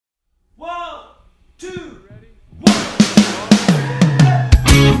2,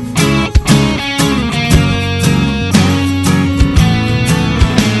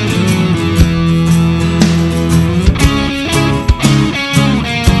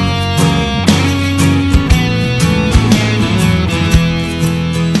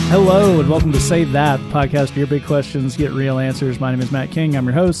 Hello and welcome to Save That, podcast. Your big questions get real answers. My name is Matt King. I'm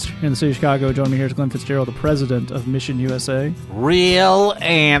your host here in the city of Chicago. Joining me here is Glenn Fitzgerald, the president of Mission USA. Real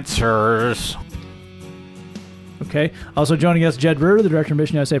answers. Okay. Also joining us, Jed Brewer, the director of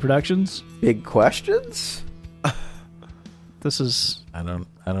Mission USA Productions. Big questions? This is... I don't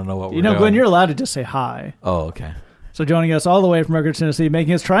know what we're You know, doing. Glenn, you're allowed to just say hi. Oh, okay. So joining us all the way from Oak Ridge, Tennessee,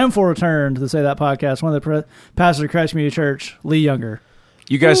 making his triumphal return to the Say That podcast, one of the pastors of Christ Community Church, Lee Younger.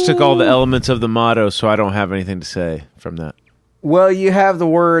 You guys took all the elements of the motto, so I don't have anything to say from that. Well, you have the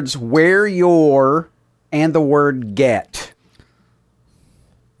words where your and the word get.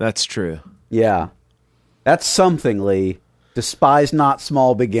 That's true. Yeah. That's something, Lee. Despise not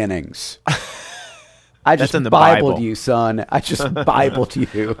small beginnings. I just That's in the Bibled Bible. you, son. I just Bibled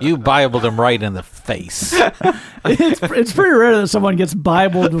you. You Bibled him right in the face. It's pretty rare that someone gets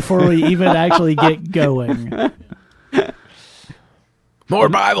Bibled before we even actually get going. More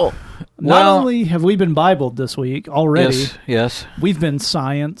Bible. Not only have we been Bibled this week already, Yes. we've been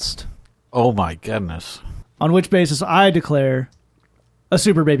scienced, Oh, my goodness. on which basis I declare a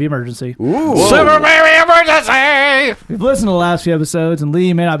super baby emergency. Ooh. Super baby emergency! We've listened to the last few episodes, and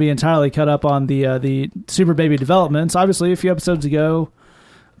Lee may not be entirely caught up on the super baby developments. Obviously, a few episodes ago,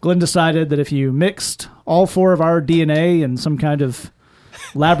 Glenn decided that if you mixed all 4 of our DNA in some kind of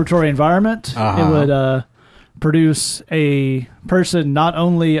laboratory environment, it would produce a person not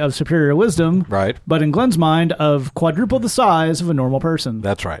only of superior wisdom, Right. but in Glenn's mind, of quadruple the size of a normal person.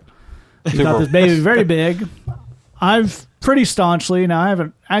 That's right. He thought this baby was very big. I've pretty staunchly, now I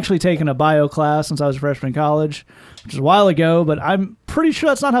haven't actually taken a bio class since I was a freshman in college, which is a while ago, but I'm pretty sure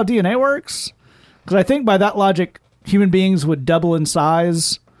that's not how DNA works. Because I think by that logic, human beings would double in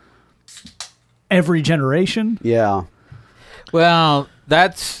size every generation. Yeah. Well,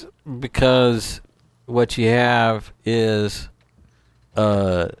 that's because what you have is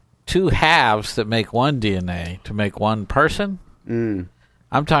 2 halves that make one DNA to make one person.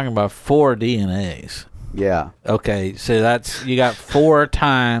 I'm talking about 4 DNAs. Yeah. Okay, so that's you got 4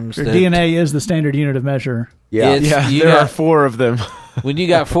 times. Your DNA is the standard unit of measure. Yeah. It's- Yeah, you there got- are 4 of them. When you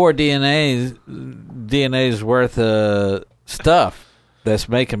got 4 DNA's worth of stuff that's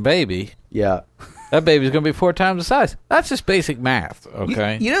making baby, Yeah. that baby's going to be 4 times the size. That's just basic math, You,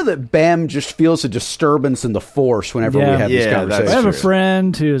 okay? you know that Bam just feels a disturbance in the force whenever we Yeah. have these Yeah, that's conversations. I have a true.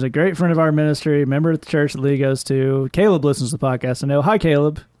 friend who is a great friend of our ministry, member of the church that Lee goes to. Caleb listens to the podcast. I know. Hi,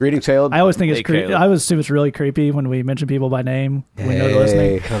 Caleb. Greetings, Caleb. I always think it's Hey, creepy. Caleb. I always assume it's really creepy when we mention people by name. When we know they're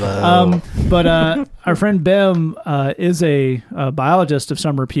listening. Hello. But our friend Bem is a biologist of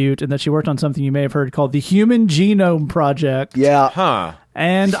some repute, and that she worked on something you may have heard called the Human Genome Project. Yeah. Huh.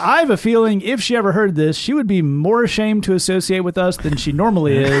 And I have a feeling if she ever heard this, she would be more ashamed to associate with us than she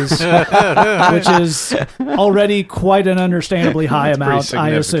normally is, which is already quite an understandably high amount,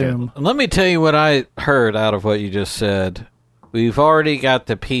 I assume. Let me tell you what I heard out of what you just said. We've already got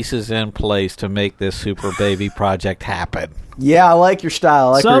the pieces in place to make this super baby project happen. Yeah, I like your style.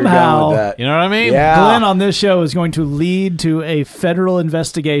 I like where you're Somehow- going with that. You know what I mean? Yeah. Glenn on this show is going to lead to a federal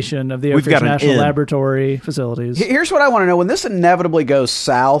investigation of the Oak We've Ridge got an National in. Laboratory facilities. Here's what I want to know. When this inevitably goes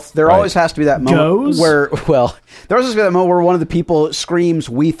south, there always has to be that moment Goes? where, well, there always has to be that moment where one of the people screams,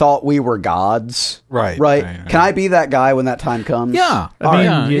 "We thought we were gods." Right. Right. Right. Can I be that guy when that time comes? Yeah. I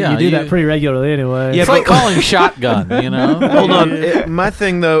mean, yeah, you do that pretty regularly anyway. Yeah, It's like calling shotgun, you know? Hold on. My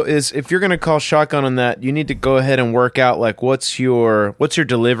thing though is if you're going to call shotgun on that, you need to go ahead and work out like what's your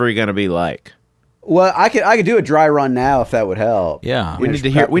delivery going to be like. Well, I could do a dry run now if that would help. Yeah. We need to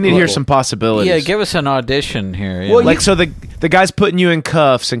hear some possibilities. Yeah, give us an audition here. Yeah. Well, like so the guy's putting you in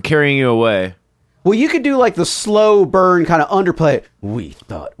cuffs and carrying you away. Well, you could do like the slow burn kind of underplay. We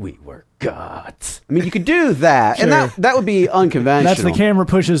thought we were gods. I mean, you could do that, and Sure. that would be unconventional. That's the camera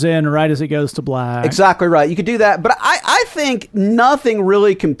pushes in right as it goes to black. Exactly right. You could do that, but I think nothing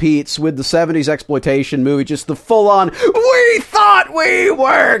really competes with the 70s exploitation movie, just the full-on, we thought we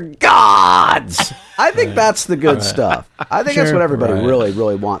were gods! I think that's the good stuff. I think that's Sure. what everybody Right. really,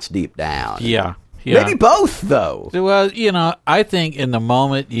 really wants deep down. Yeah. Yeah. Maybe both, though. Well, you know, I think in the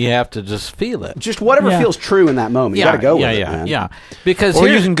moment you have to just feel it. Just whatever Yeah. feels true in that moment. You got to go with it, man. Yeah. Because Or you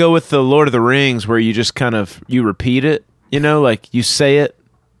here's- can go with the Lord of the Rings where you just kind of you repeat it, you know, like you say it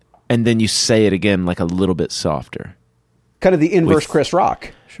and then you say it again like a little bit softer. Kind of the inverse Chris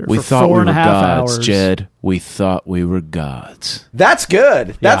Rock. Sure, We for thought we 4.5 were gods, hours. Jed. We thought we were gods. That's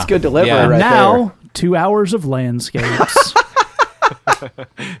good. That's Yeah. good delivery Yeah. right Now, 2 hours of landscapes.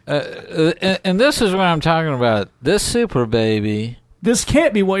 And this is what I'm talking about. This super baby, This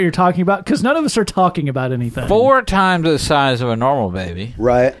can't be what you're talking about because none of us are talking about anything. 4 times the size of a normal baby.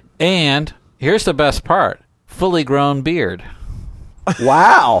 Right. And here's the best part. Fully grown beard.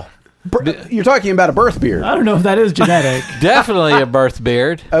 Wow. You're talking about a birth beard. I don't know if that is genetic. Definitely a birth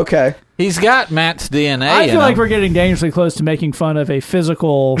beard. Okay. He's got Matt's DNA I in feel like him. we're getting dangerously close to making fun of a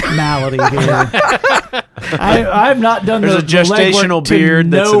physical malady here. I've not done There's the a gestational legwork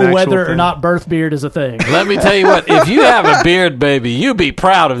beard to that's know an actual whether or thing. not birth beard is a thing. Let me tell you what. If you have a beard baby, you be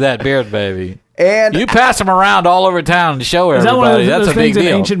proud of that beard baby. And You pass him around all over town and show Is that one of everybody. those That's a big things in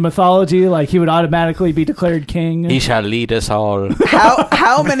deal. ancient mythology? Like he would automatically be declared king? He shall lead us all.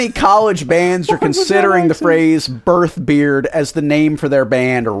 how many college bands are considering the phrase birth beard as the name for their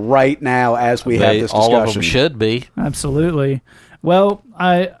band right now as we have this discussion? All of them should be. Absolutely. Well,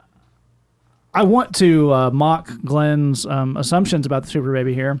 I want to mock Glenn's assumptions about the Super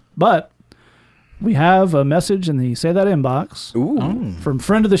Baby here, but we have a message in the Say That inbox from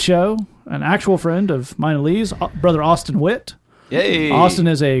friend of the show, an actual friend of mine and Lee's, brother Austin Witt. Yay. Austin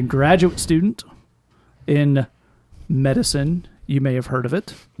is a graduate student in medicine. You may have heard of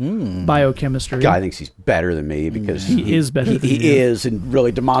it. Biochemistry. Guy thinks he's better than me because He is better than he you. is in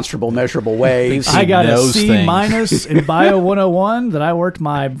really demonstrable, measurable ways. He I got a knows C things. minus in Bio 101 that I worked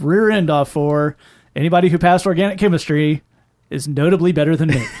my rear end off for. Anybody who passed organic chemistry is notably better than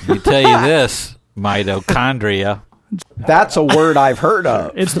me. I tell you this, mitochondria. That's a word I've heard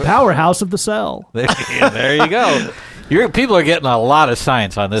of. It's the powerhouse of the cell. There you go. People are getting a lot of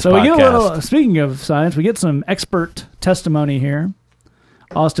science on this So podcast. we get a little. Speaking of science, we get some expert testimony here.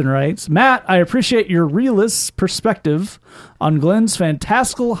 Austin writes, Matt, I appreciate your realist perspective on Glenn's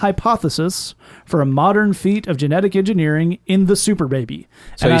fantastical hypothesis for a modern feat of genetic engineering in the Super Baby.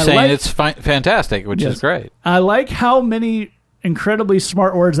 So And you're I saying like- it's fantastic, which Yes. is great. I like how many incredibly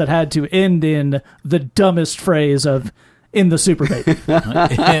smart words that had to end in the dumbest phrase of "in the Super Baby."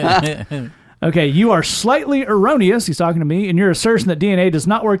 Okay, you are slightly erroneous, he's talking to me, in your assertion that DNA does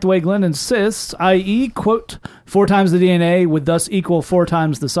not work the way Glenn insists, i.e., quote, 4 times the DNA would thus equal 4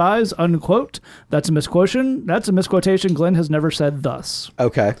 times the size, unquote. That's a misquotation. That's a misquotation. Glenn has never said thus.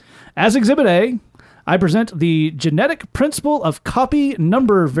 Okay. As Exhibit A, I present the genetic principle of copy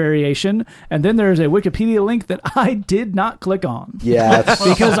number variation, and then there's a Wikipedia link that I did not click on. Yeah, it's,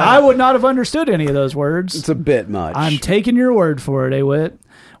 Because I would not have understood any of those words. it's a bit much. I'm taking your word for it, Awit.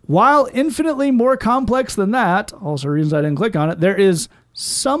 While infinitely more complex than that, also reasons I didn't click on it, there is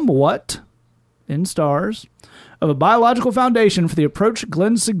somewhat, in stars, of a biological foundation for the approach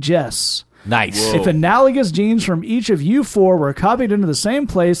Glenn suggests. Nice. If analogous genes from each of you 4 were copied into the same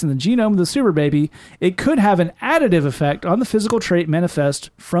place in the genome of the Super Baby, it could have an additive effect on the physical trait manifest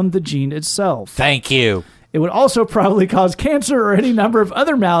from the gene itself. Thank you. It would also probably cause cancer or any number of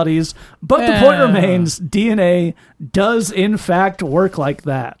other maladies, but the point remains, DNA does in fact work like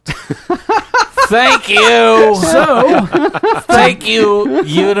that. Thank you. So, Thank you,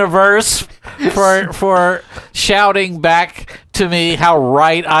 universe, for shouting back to me how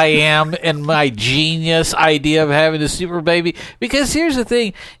right I am in my genius idea of having a super baby. Because here's the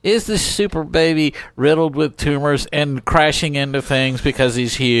thing, is the super baby riddled with tumors and crashing into things because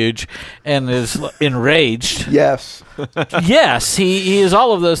he's huge and is enraged? yes. Yes, he is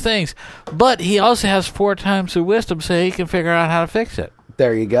all of those things. But he also has 4 times the wisdom so he can figure out how to fix it.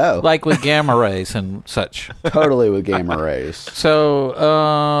 There you go. Like with gamma rays and such. Totally with gamma rays. So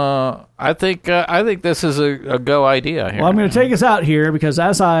I think this is a go idea here. well, I'm going to take us out here because,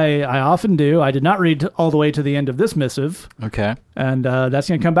 as I often do, I did not read all the way to the end of this missive, Okay. and that's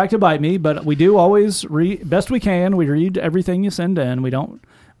going to come back to bite me. But we do always read best we can. We read everything you send in. We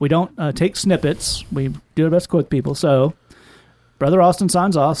don't take snippets. We do our best to quote people. So, Brother Austin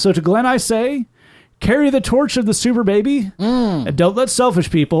signs off. So to Glenn, I say, carry the torch of the Super Baby, and don't let selfish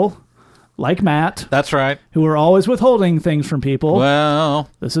people like Matt, That's right. who are always withholding things from people. Well,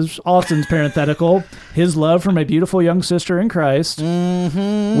 This is Austin's parenthetical. His love from a beautiful young sister in Christ.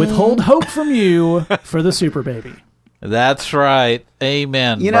 Withhold hope from you for the Super Baby. that's right.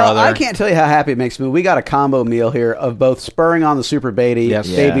 Amen, You know, brother. I can't tell you how happy it makes me. We got a combo meal here of both spurring on the Super Baby, Yes.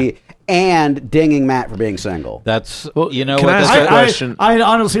 baby and dinging Matt for being single. That's you know can what I that's ask a got- question? I had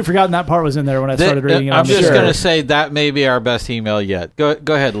honestly forgotten that part was in there when I started reading it. I'm just sure. going to say that may be our best email yet. Go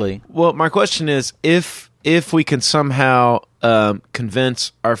ahead, Lee. Well, my question is, if if we can somehow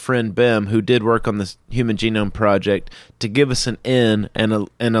convince our friend Bim, who did work on this Human Genome Project, to give us an in and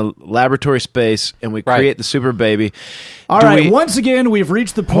a laboratory space, and we create the super baby. All right, once again, we've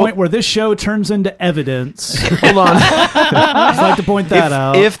reached the point where this show turns into evidence. Hold on. I'd like to point that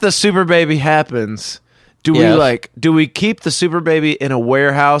out. If the super baby happens, do we keep the super baby in a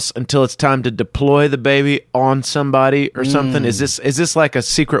warehouse until it's time to deploy the baby on somebody or something? Is this like a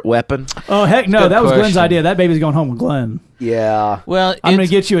secret weapon? Oh heck no, Good that was Glenn's question. idea. That baby's going home with Glenn. Yeah. Well, I'm going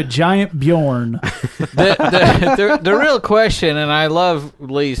to get you a giant Bjorn. the real question, and I love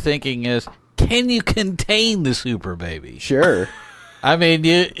Lee's thinking, is can you contain the super baby? Sure. I mean,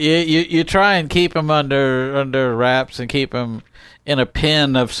 you try and keep him under wraps and keep him in a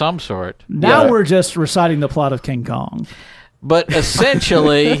pen of some sort. Now Yeah. we're just reciting the plot of King Kong. But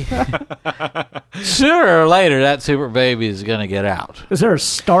essentially, sooner or later, that super baby is going to get out. Is there a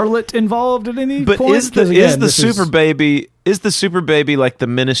starlet involved at any But point? is 'Cause the again, this super baby like the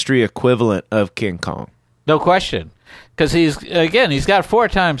Ministry equivalent of King Kong? No question. Because he's got 4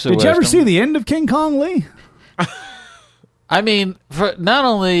 times the Did you ever wisdom. see the end of King Kong, Lee? I mean, for not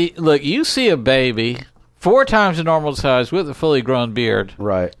only, look, you see a baby 4 times the normal size with a fully grown beard.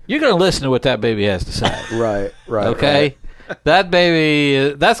 Right. You're going to listen to what that baby has to say. Right. Right. Okay? That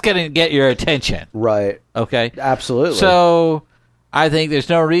baby, that's going to get your attention. Right. Okay? Absolutely. So, I think there's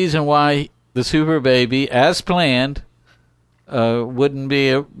no reason why the super baby, as planned, wouldn't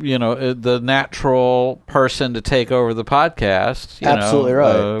be the natural person to take over the podcast. Absolutely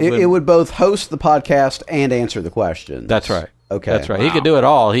right. It would both host the podcast and answer the questions. That's right. Okay. That's right. He could do it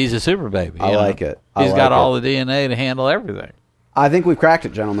all. He's a super baby. I like it. I He's like got it. all the DNA to handle everything. I think we've cracked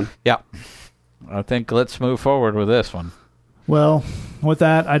it, gentlemen. Yeah. I think let's move forward with this one. Well, with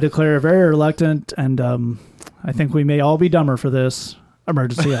that, I declare very reluctant, and I think we may all be dumber for this.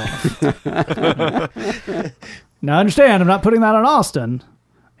 Emergency off. Now, understand, I'm not putting that on Austin.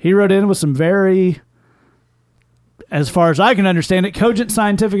 He wrote in with some very, as far as I can understand it, cogent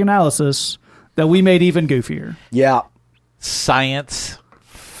scientific analysis that we made even goofier. Yeah. Science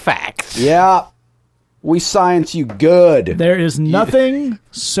facts. Yeah. We science you good. There is nothing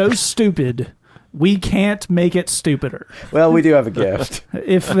so stupid we can't make it stupider. Well, we do have a gift.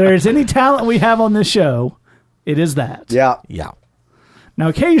 If there's any talent we have on this show, it is that. Yeah. Yeah. Now,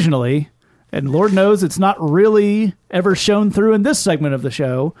 occasionally, and Lord knows it's not really ever shown through in this segment of the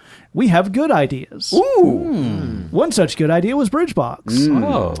show, we have good ideas. Ooh. One such good idea was Bridgebox.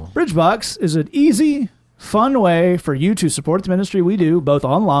 Oh. Bridgebox is an easy, fun way for you to support the ministry we do, both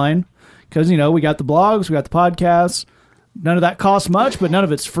online, because, we got the blogs, we got the podcasts. None of that costs much, but none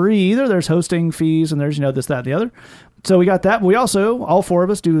of it's free either. There's hosting fees, and there's, this, that, and the other. So we got that. We also, all 4 of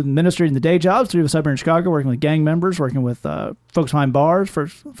us, do ministry in the day jobs. 3 of us up here in Chicago, working with gang members, working with folks behind bars, for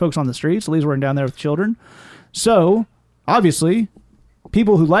folks on the streets. Lee's working down there with children. So, obviously,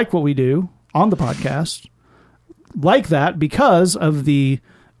 people who like what we do on the podcast like that because of the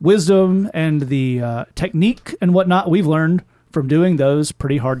wisdom and the technique and whatnot we've learned from doing those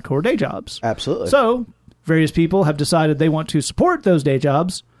pretty hardcore day jobs. Absolutely. So, various people have decided they want to support those day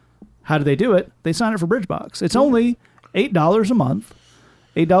jobs. How do they do it? They sign up for Bridgebox. It's only $8 a month,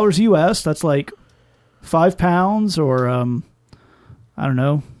 $8 US. That's like £5 or I don't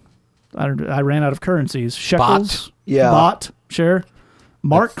know. I ran out of currencies. Shekels, Baht. Yeah. baht, sure.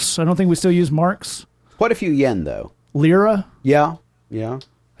 Marks. I don't think we still use marks. Quite a few yen, though. Lira. Yeah. Yeah.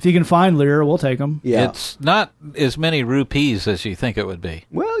 If you can find lira, we'll take them. Yeah. It's not as many rupees as you think it would be.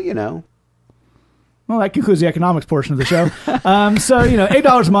 Well, Well, that concludes the economics portion of the show. So,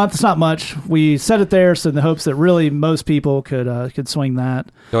 $8 a month, it's not much. We set it there so in the hopes that really most people could swing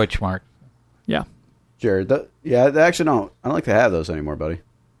that. Deutschmark. Yeah. Sure. They actually don't. I don't like to have those anymore, buddy.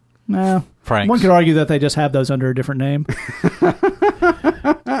 Nah. Franks. One could argue that they just have those under a different name.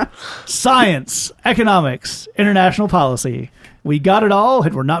 Science, economics, international policy. We got it all,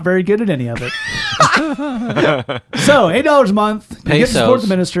 and we're not very good at any of it. So, $8 a month, you get to support Pesos.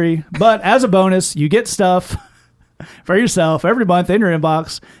 the ministry, but as a bonus, you get stuff for yourself every month in your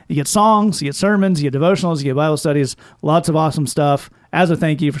inbox. You get songs, you get sermons, you get devotionals, you get Bible studies, lots of awesome stuff. As a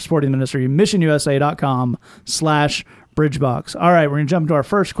thank you for supporting the ministry, missionusa.com/bridgebox. All right, we're going to jump into our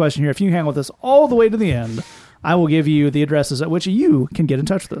first question here. If you hang with us all the way to the end, I will give you the addresses at which you can get in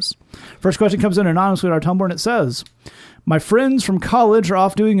touch with us. First question comes in anonymously at our Tumblr, and it says, my friends from college are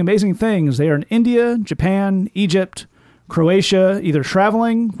off doing amazing things. They are in India, Japan, Egypt, Croatia, either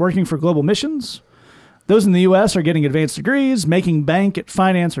traveling, working for global missions. Those in the U.S. are getting advanced degrees, making bank at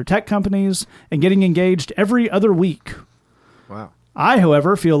finance or tech companies, and getting engaged every other week. Wow. I,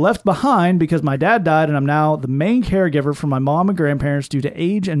 however, feel left behind because my dad died and I'm now the main caregiver for my mom and grandparents due to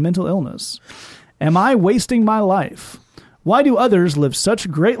age and mental illness. Am I wasting my life? Why do others live such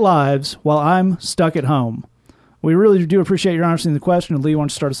great lives while I'm stuck at home? We really do appreciate your answering the question. And Lee, why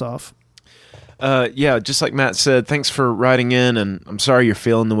don't you start us off? Yeah, just like Matt said, thanks for writing in, and I'm sorry you're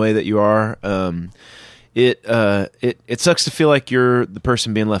feeling the way that you are. It sucks to feel like you're the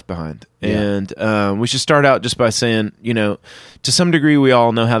person being left behind. Yeah. And we should start out just by saying, to some degree, we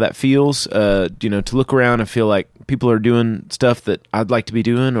all know how that feels. To look around and feel like people are doing stuff that I'd like to be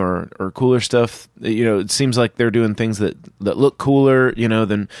doing, or cooler stuff. It seems like they're doing things that look cooler,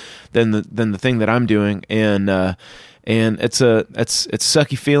 than the thing that I'm doing. And it's a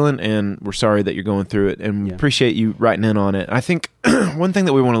sucky feeling, and we're sorry that you're going through it, and we appreciate you writing in on it. I think one thing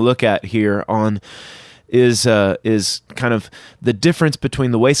that we want to look at here is kind of the difference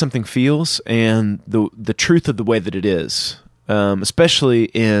between the way something feels and the truth of the way that it is. Especially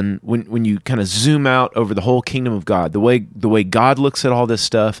when you kind of zoom out over the whole kingdom of God, the way God looks at all this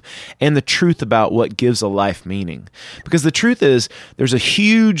stuff, and the truth about what gives a life meaning. Because the truth is, there's a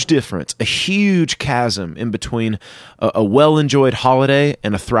huge difference, a huge chasm in between a well-enjoyed holiday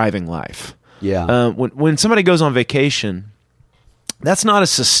and a thriving life. Yeah. When somebody goes on vacation, that's not a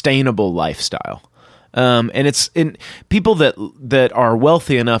sustainable lifestyle. And it's in people that are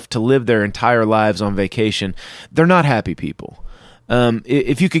wealthy enough to live their entire lives on vacation. They're not happy people.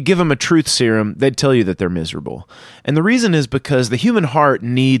 If you could give them a truth serum, they'd tell you that they're miserable. And the reason is because the human heart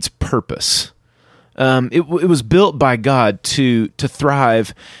needs purpose. It was built by God to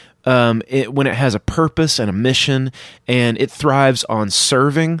thrive when it has a purpose and a mission, and it thrives on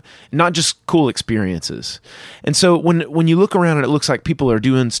serving, not just cool experiences. And so when you look around and it looks like people are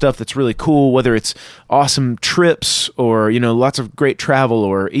doing stuff that's really cool, whether it's awesome trips or lots of great travel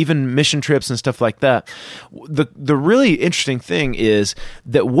or even mission trips and stuff like that, the really interesting thing is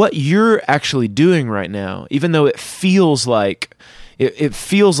that what you're actually doing right now, even though it feels like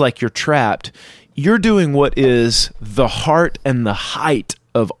you're trapped, you're doing what is the heart and the height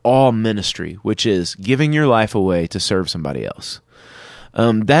of all ministry, which is giving your life away to serve somebody else.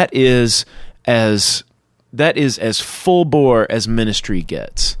 That is as full bore as ministry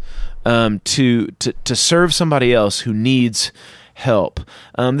gets. To serve somebody else who needs help.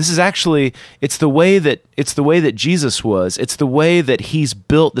 This is actually it's the way that Jesus was. It's the way that he's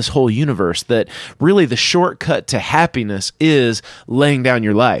built this whole universe. That really the shortcut to happiness is laying down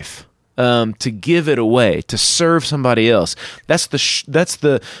your life. To give it away, to serve somebody else. That's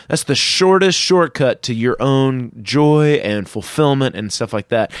the shortest shortcut to your own joy and fulfillment and stuff like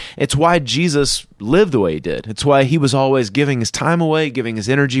that. It's why Jesus lived the way he did. It's why he was always giving his time away, giving his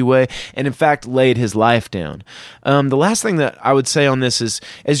energy away, and in fact laid his life down. The last thing that I would say on this is,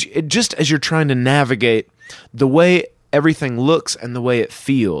 as you're trying to navigate the way everything looks and the way it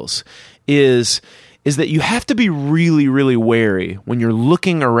feels, is that you have to be really, really wary when you're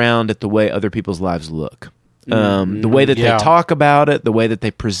looking around at the way other people's lives look. The way that they talk about it, the way that they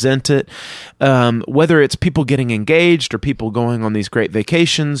present it, whether it's people getting engaged or people going on these great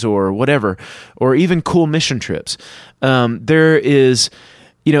vacations or whatever, or even cool mission trips. There is,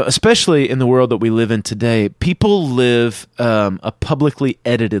 especially in the world that we live in today, people live a publicly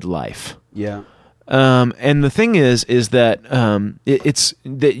edited life. Yeah. And the thing is that it's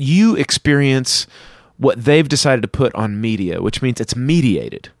that you experience what they've decided to put on media, which means it's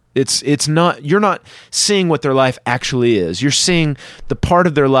mediated. It's not, you're not seeing what their life actually is. You're seeing the part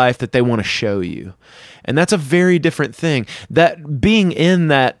of their life that they want to show you. And that's a very different thing. That being in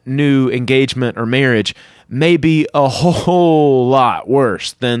that new engagement or marriage may be a whole lot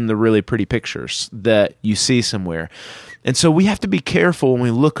worse than the really pretty pictures that you see somewhere. And so we have to be careful when we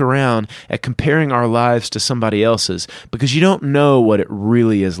look around at comparing our lives to somebody else's, because you don't know what it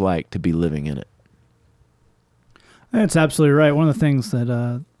really is like to be living in it. That's absolutely right. One of the things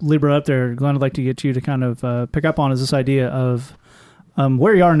that Libra up there, Glenn, I'd like to get you to kind of pick up on is this idea of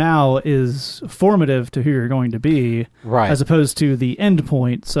where you are now is formative to who you're going to be, right, as opposed to the end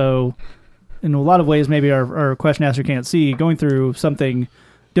point. So in a lot of ways, maybe our question asker can't see, going through something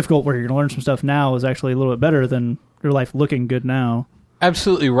difficult where you're going to learn some stuff now is actually a little bit better than your life looking good now.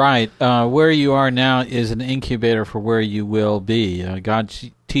 Absolutely right. Where you are now is an incubator for where you will be. God's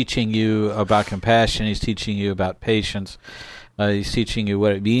teaching you about compassion. He's teaching you about patience. He's teaching you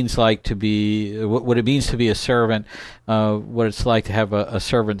what it means what it means to be a servant, what it's like to have a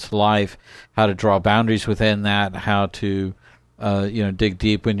servant's life, how to draw boundaries within that, how to dig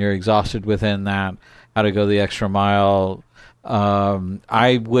deep when you're exhausted within that, how to go the extra mile.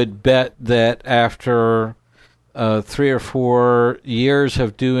 I would bet that after 3 or 4 years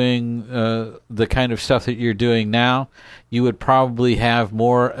of doing the kind of stuff that you're doing now, you would probably have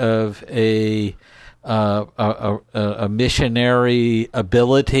more of a a missionary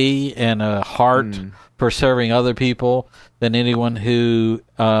ability and a heart for serving other people than anyone who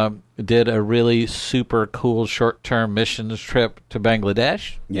did a really super cool short-term missions trip to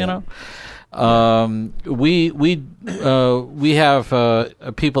Bangladesh. You know, we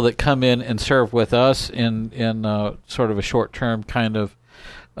have people that come in and serve with us in sort of a short-term kind of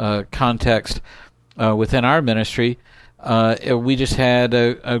context within our ministry. We just had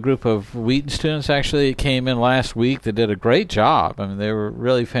a group of Wheaton students actually came in last week that did a great job. I mean, they were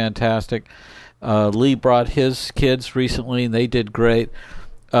really fantastic. Lee brought his kids recently, and they did great.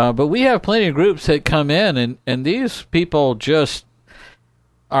 But we have plenty of groups that come in, and these people just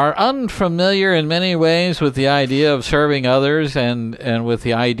are unfamiliar in many ways with the idea of serving others and with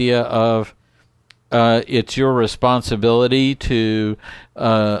the idea of it's your responsibility to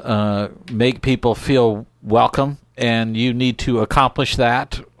make people feel welcome, and you need to accomplish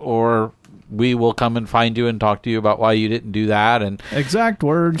that, or we will come and find you and talk to you about why you didn't do that. And exact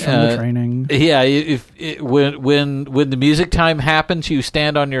words from the training. Yeah, when the music time happens, you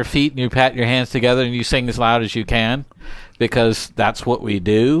stand on your feet and you pat your hands together and you sing as loud as you can, because that's what we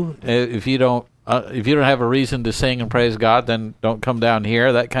do. If you don't have a reason to sing and praise God, then don't come down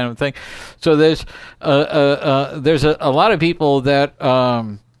here. That kind of thing. So there's a lot of people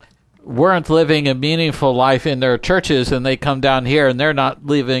that weren't living a meaningful life in their churches, and they come down here and they're not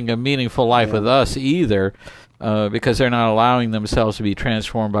living a meaningful life with us either, because they're not allowing themselves to be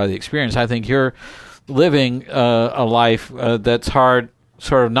transformed by the experience. I think you're living a life that's hard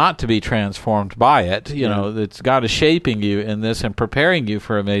sort of not to be transformed by it. You know, that God is shaping you in this and preparing you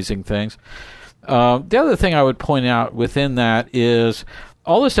for amazing things. The other thing I would point out within that is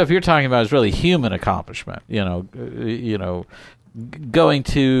all the stuff you're talking about is really human accomplishment. You know, going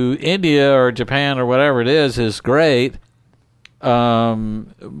to India or Japan or whatever it is great.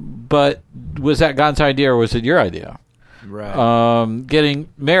 But was that God's idea or was it your idea? Right. Getting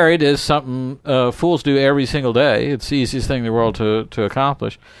married is something fools do every single day. It's the easiest thing in the world to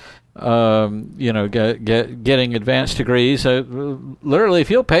accomplish. Getting advanced degrees. Literally,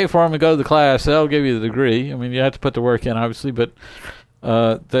 if you'll pay for them and go to the class, they'll give you the degree. I mean, you have to put the work in, obviously, but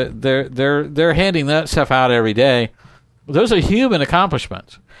they're handing that stuff out every day. Those are human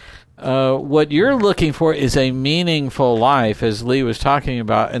accomplishments. What you're looking for is a meaningful life, as Lee was talking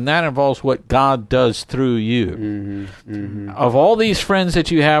about, and that involves what God does through you. Mm-hmm, mm-hmm. Of all these friends that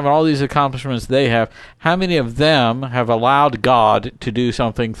you have and all these accomplishments they have, how many of them have allowed God to do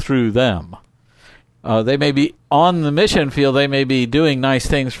something through them? They may be on the mission field. They may be doing nice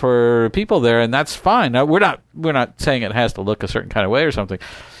things for people there, and that's fine. Now, we're not saying it has to look a certain kind of way or something,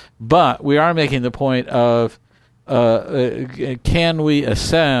 but we are making the point of can we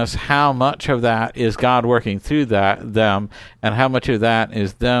assess how much of that is God working through them, and how much of that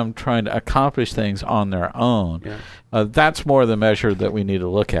is them trying to accomplish things on their own? Yeah. That's more the measure that we need to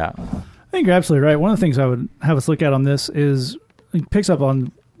look at. I think you're absolutely right. One of the things I would have us look at on this is it picks up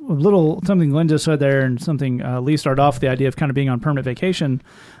on something Linda said there, and something Lee started off, the idea of kind of being on permanent vacation.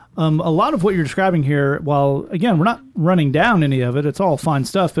 A lot of what you're describing here, while, again, we're not running down any of it, it's all fine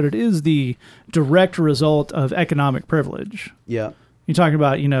stuff, but it is the direct result of economic privilege. Yeah. You're talking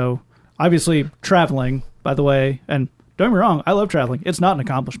about, obviously traveling, by the way, and don't get me wrong, I love traveling. It's not an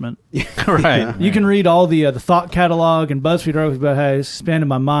accomplishment. Right. You can read all the thought catalog and BuzzFeed articles about how it's expanded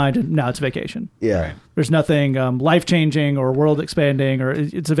my mind, and now it's vacation. Yeah. Right. There's nothing life-changing or world-expanding, or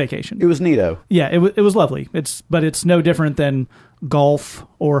it's a vacation. It was neato. Yeah, it was lovely. But it's no different than golf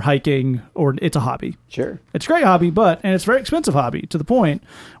or hiking, or it's a hobby. Sure. It's a great hobby, and it's a very expensive hobby, to the point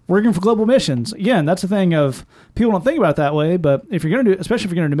working for global missions. Again, that's the thing of people don't think about it that way, but if you're going to do, especially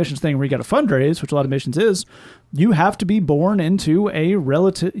if you're going to do a missions thing where you got to fundraise, which a lot of missions is, you have to be born into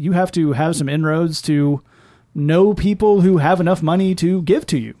you have to have some inroads to know people who have enough money to give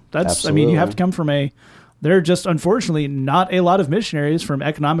to you. Absolutely. You have to come from there are just, unfortunately, not a lot of missionaries from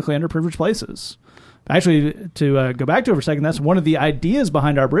economically underprivileged places. Actually, to go back to it for a second, that's one of the ideas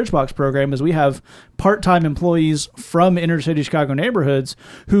behind our Bridgebox program, is we have part-time employees from inner-city Chicago neighborhoods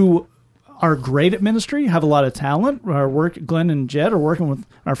who are great at ministry, have a lot of talent. Glenn and Jed are working with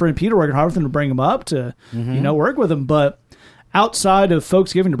our friend Peter, working hard with them to bring them up to, work with them. But outside of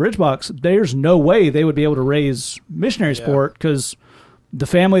folks giving to Bridgebox, there's no way they would be able to raise missionary support, because the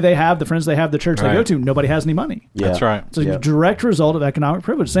family they have, the friends they have, the church they go to, nobody has any money. Yeah. That's right. It's a direct result of economic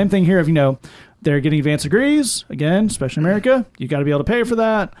privilege. Same thing here. If they're getting advanced degrees, again, especially in America, you got to be able to pay for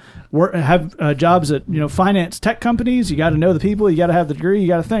that. Have jobs at finance tech companies. You got to know the people. You got to have the degree. You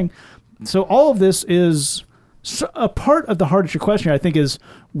got to think. So all of this is a part of the heart of your question. I think is,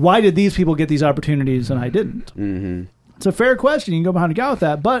 why did these people get these opportunities and I didn't? Mm-hmm. It's a fair question. You can go behind the guy with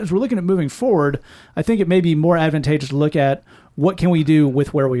that. But as we're looking at moving forward, I think it may be more advantageous to look at what can we do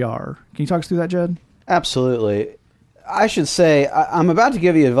with where we are. Can you talk us through that, Jed? Absolutely. I should say, I'm about to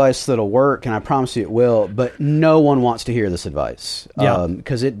give you advice that'll work, and I promise you it will, but no one wants to hear this advice. Yeah.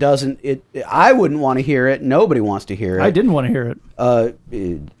 Because it doesn't, I wouldn't want to hear it. Nobody wants to hear it. I didn't want to hear it.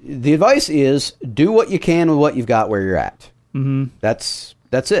 The advice is do what you can with what you've got where you're at. Mm-hmm. That's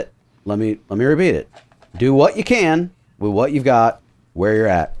it. Let me repeat it. Do what you can with what you've got where you're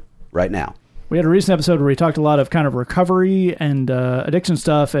at right now. We had a recent episode where we talked a lot of kind of recovery and addiction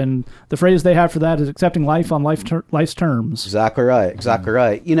stuff, and the phrase they have for that is accepting life on life's terms. Exactly right. Exactly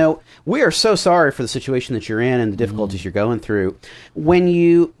right. You know, we are so sorry for the situation that you're in and the difficulties you're going through.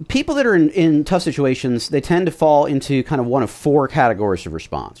 People that are in tough situations, they tend to fall into kind of one of four categories of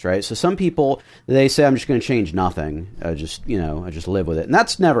response, right? So some people, they say, I'm just going to change nothing. I just live with it. And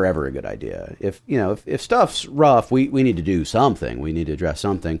that's never, ever a good idea. If stuff's rough, we need to do something. We need to address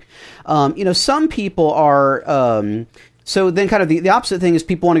something. Some people are, so then kind of the opposite thing is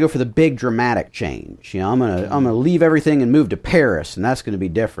people want to go for the big dramatic change. I'm gonna leave everything and move to Paris, and that's going to be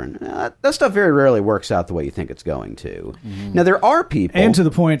different. That stuff very rarely works out the way you think it's going to. Mm-hmm. Now, there are people... And to the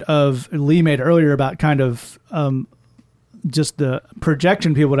point of Lee made earlier about kind of just the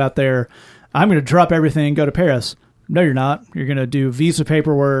projection people out there, I'm going to drop everything and go to Paris. No, you're not. You're going to do visa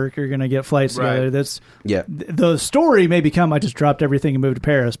paperwork. You're going to get flights together. The story may become I just dropped everything and moved to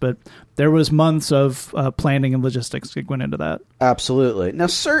Paris, but there was months of planning and logistics that went into that. Absolutely. Now,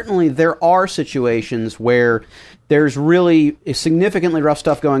 certainly there are situations where there's really significantly rough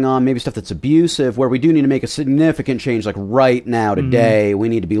stuff going on, maybe stuff that's abusive, where we do need to make a significant change, like right now, today. Mm-hmm. We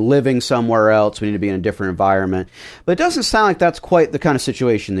need to be living somewhere else. We need to be in a different environment. But it doesn't sound like that's quite the kind of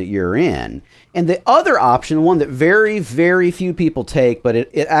situation that you're in. And the other option, one that very, very few people take, but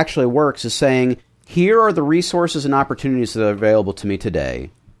it actually works, is saying, here are the resources and opportunities that are available to me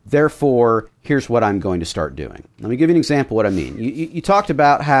today. Therefore, here's what I'm going to start doing. Let me give you an example of what I mean. You talked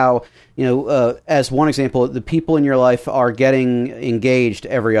about how, as one example, the people in your life are getting engaged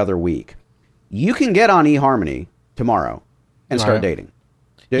every other week. You can get on eHarmony tomorrow and start dating.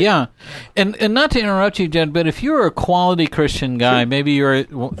 Yeah. And not to interrupt you, Jed, but if you're a quality Christian guy, maybe you're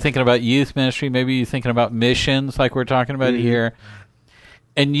thinking about youth ministry, maybe you're thinking about missions like we're talking about here,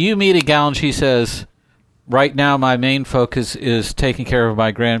 and you meet a gal and she says, right now my main focus is taking care of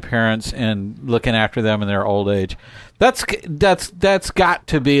my grandparents and looking after them in their old age. That's got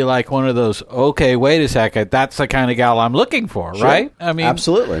to be like one of those, okay, wait a second, that's the kind of gal I'm looking for, sure. Right? I mean,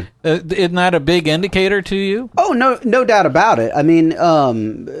 absolutely. Isn't that a big indicator to you? Oh, no doubt about it. I mean,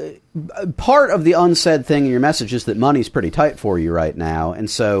 part of the unsaid thing in your message is that money's pretty tight for you right now. And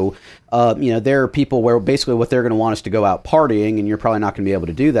so, there are people where basically what they're going to want is to go out partying, and you're probably not going to be able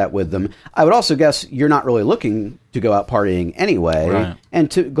to do that with them. I would also guess you're not really looking to go out partying anyway. Right.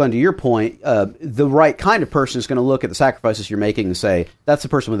 And Glenn, to your point, the right kind of person is going to look at the sacrifices you're making and say, that's a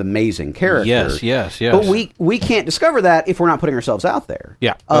person with amazing character. Yes. But we can't discover that if we're not putting ourselves out there.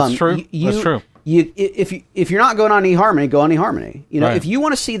 Yeah, that's true. That's true. If you're not going on eHarmony, go on eHarmony. Right. If you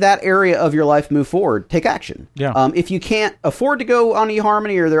want to see that area of your life move forward, take action. Yeah. If you can't afford to go on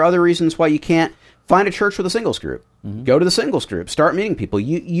eHarmony, or there are other reasons why you can't, find a church with a singles group. Mm-hmm. Go to the singles group. Start meeting people.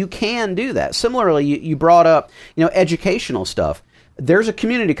 You can do that. Similarly, you brought up educational stuff. There's a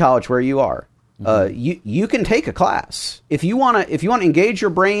community college where you are. You can take a class if you want to engage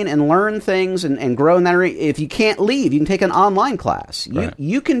your brain and learn things and grow in that area. If you can't leave, you can take an online class.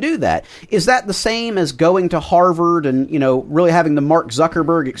 You can do that. Is that the same as going to Harvard and really having the Mark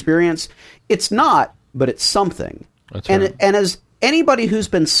Zuckerberg experience? It's not, but it's something. That's and right. And as anybody who's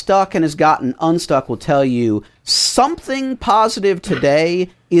been stuck and has gotten unstuck will tell you, something positive today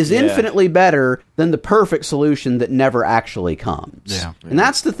is infinitely better than the perfect solution that never actually comes. Yeah. And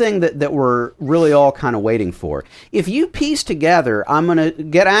that's the thing that we're really all kind of waiting for. If you piece together, I'm going to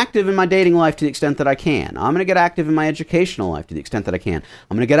get active in my dating life to the extent that I can. I'm going to get active in my educational life to the extent that I can.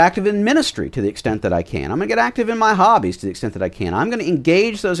 I'm going to get active in ministry to the extent that I can. I'm going to get active in my hobbies to the extent that I can. I'm going to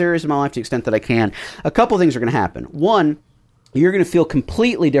engage those areas of my life to the extent that I can. A couple things are going to happen. One, you're going to feel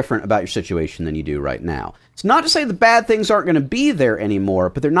completely different about your situation than you do right now. It's not to say the bad things aren't going to be there anymore,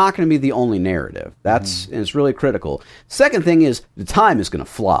 but they're not going to be the only narrative. And it's really critical. Second thing is the time is going to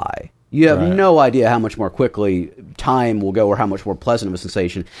fly. You have no idea how much more quickly time will go or how much more pleasant of a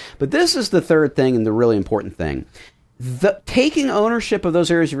sensation. But this is the third thing and the really important thing. Taking ownership of those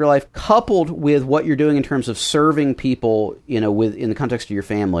areas of your life, coupled with what you're doing in terms of serving people, in the context of your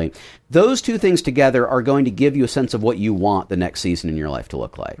family, those two things together are going to give you a sense of what you want the next season in your life to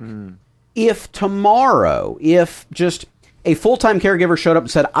look like. If tomorrow, a full-time caregiver showed up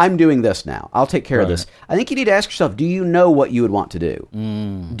and said, I'm doing this now. I'll take care of this. I think you need to ask yourself, do you know what you would want to do?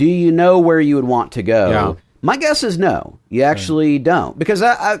 Do you know where you would want to go? Yeah. My guess is no. You actually don't. Because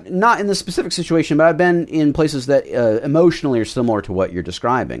I not in this specific situation, but I've been in places that emotionally are similar to what you're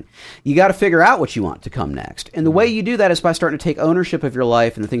describing. You got to figure out what you want to come next. And the way you do that is by starting to take ownership of your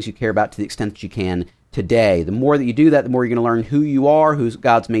life and the things you care about to the extent that you can today. The more that you do that, the more you're going to learn who you are, who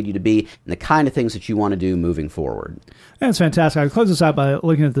God's made you to be, and the kind of things that you want to do moving forward. That's fantastic. I'll close this out by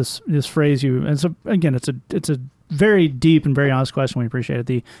looking at this phrase and so again, it's a very deep and very honest question. We appreciate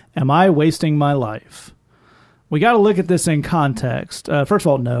it. Am I wasting my life? We got to look at this in context. First of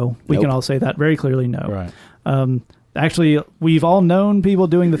all, no. We can all say that very clearly, no. Right. Actually, we've all known people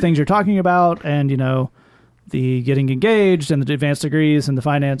doing the things you're talking about, and, the getting engaged and the advanced degrees and the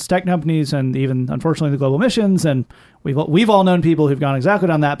finance tech companies and even, unfortunately, the global missions. And we've all known people who've gone exactly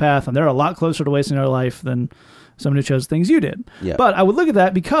down that path, and they're a lot closer to wasting their life than someone who chose things you did. Yeah. But I would look at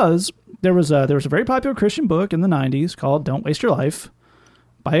that because there was a very popular Christian book in the 90s called Don't Waste Your Life,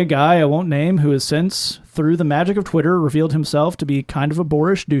 by a guy I won't name who has since, through the magic of Twitter, revealed himself to be kind of a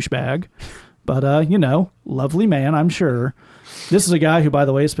boorish douchebag. But, lovely man, I'm sure. This is a guy who, by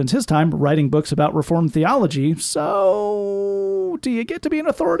the way, spends his time writing books about Reformed theology. So, do you get to be an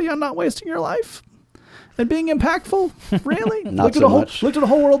authority on not wasting your life? And being impactful? Really? Not so much. Looked at a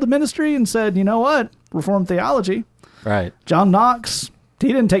whole world of ministry and said, you know what? Reformed theology. Right. John Knox, he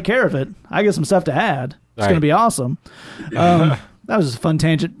didn't take care of it. I got some stuff to add. It's going to be awesome. That was a fun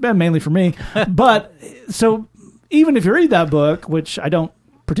tangent, mainly for me. But so even if you read that book, which I don't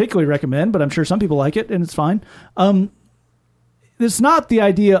particularly recommend, but I'm sure some people like it and it's fine. It's not the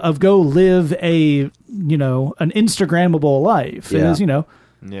idea of go live an Instagrammable life. It is,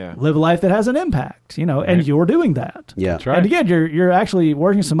 live a life that has an impact, and you're doing that. Yeah. That's right. And again, you're actually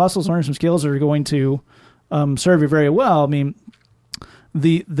working some muscles, learning some skills that are going to serve you very well. I mean,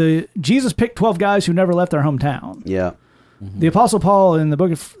 the Jesus picked 12 guys who never left their hometown. Yeah. The Apostle Paul in the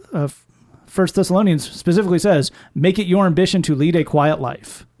book of 1 Thessalonians specifically says, make it your ambition to lead a quiet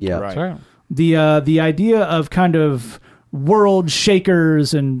life. Yeah. Right. That's right. The idea of kind of world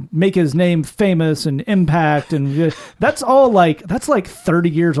shakers and make his name famous and impact, and that's like 30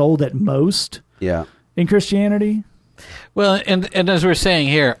 years old at most Yeah. in Christianity. Well, and as we're saying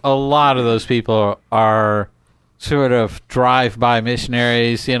here, a lot of those people are sort of drive-by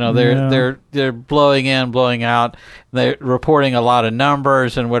missionaries. They're blowing in, blowing out. They're reporting a lot of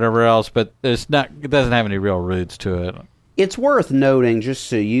numbers and whatever else, but it doesn't have any real roots to it. It's worth noting, just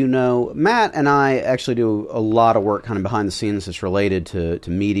so you know, Matt and I actually do a lot of work kind of behind the scenes that's related to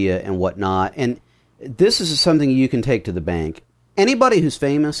media and whatnot, and this is something you can take to the bank. Anybody who's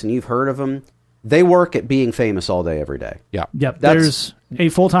famous, and you've heard of them, they work at being famous all day, every day. Yeah. Yep. There's a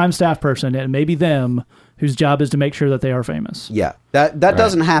full-time staff person, and maybe them, whose job is to make sure that they are famous. Yeah, that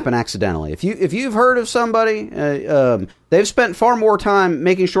doesn't happen accidentally. If you've heard of somebody, they've spent far more time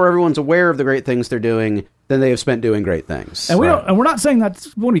making sure everyone's aware of the great things they're doing than they have spent doing great things. And we're not saying that.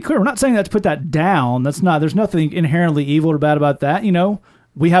 We want to be clear. We're not saying that to put that down. There's nothing inherently evil or bad about that.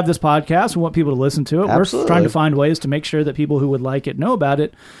 We have this podcast. We want people to listen to it. Absolutely. We're trying to find ways to make sure that people who would like it know about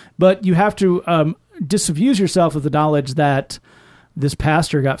it. But you have to disabuse yourself of the knowledge that this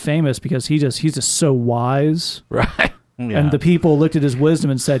pastor got famous because he's just so wise. Right. Yeah. And the people looked at his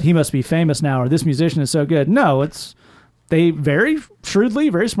wisdom and said, he must be famous now, or this musician is so good. No, they very shrewdly,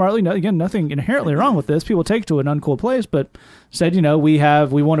 very smartly, again, nothing inherently wrong with this. People take it to an uncool place, but said, we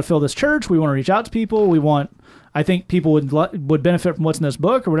want to fill this church. We want to reach out to people. I think people would benefit from what's in this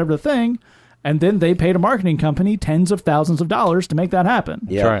book or whatever the thing. And then they paid a marketing company tens of thousands of dollars to make that happen.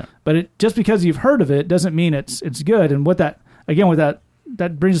 Yeah. That's right. But just because you've heard of it doesn't mean it's good. And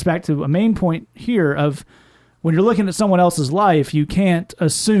that brings us back to a main point here of when you're looking at someone else's life, you can't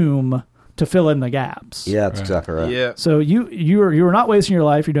assume to fill in the gaps. Yeah, that's exactly right. Yeah. So you're not wasting your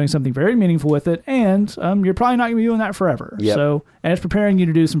life. You're doing something very meaningful with it, and you're probably not going to be doing that forever. Yep. So, and it's preparing you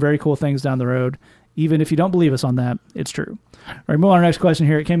to do some very cool things down the road. Even if you don't believe us on that, it's true. All right, move on to our next question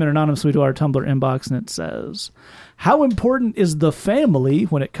here. It came in anonymously to our Tumblr inbox, and it says, how important is the family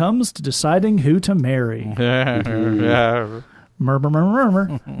when it comes to deciding who to marry? Yeah.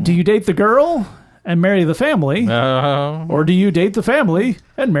 Murmur. Do you date the girl and marry the family? No. Or do you date the family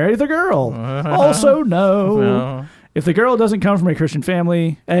and marry the girl? Also, no. If the girl doesn't come from a Christian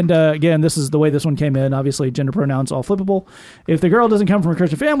family, and again, this is the way this one came in, obviously gender pronouns all flippable. If the girl doesn't come from a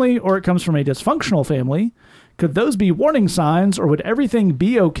Christian family or it comes from a dysfunctional family, could those be warning signs, or would everything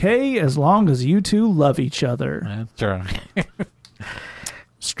be okay as long as you two love each other? That's right.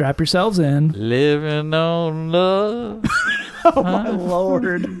 Strap yourselves in. Living on love. Oh, my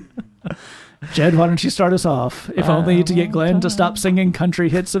Lord. Jed, why don't you start us off? If only to get Glenn to stop singing country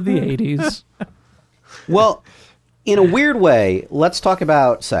hits of the 80s. Well, in a weird way, let's talk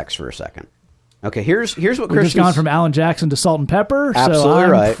about sex for a second. Okay, here's what We've just Christians... gone from Alan Jackson to Salt and Pepper, so Absolutely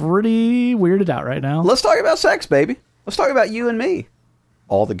I'm right. pretty weirded out right now. Let's talk about sex, baby. Let's talk about you and me.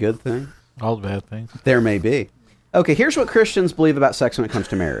 All the good things. All the bad things. There may be. Okay, here's what Christians believe about sex when it comes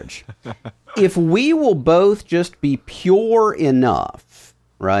to marriage. If we will both just be pure enough,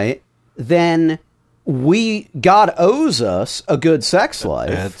 right, then God owes us a good sex life.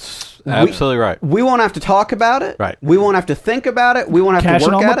 That's absolutely right. We won't have to talk about it. Right. We won't have to think about it. We won't have Cashing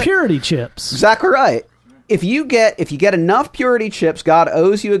to work on at the it. purity chips. Exactly right. If you get enough purity chips, God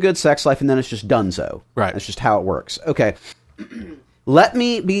owes you a good sex life, and then it's just donezo. Right. That's just how it works. Okay. Let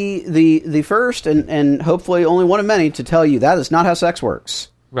me be the first and hopefully only one of many to tell you that is not how sex works.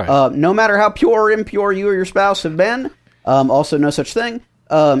 Right. No matter how pure or impure you or your spouse have been, also no such thing.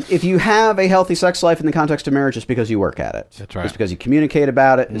 If you have a healthy sex life in the context of marriage, it's because you work at it. That's right. It's because you communicate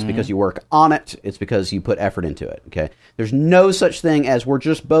about it. It's because you work on it. It's because you put effort into it. Okay. There's no such thing as we're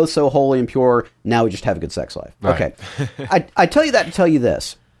just both so holy and pure, now we just have a good sex life. Right. Okay. I tell you that to tell you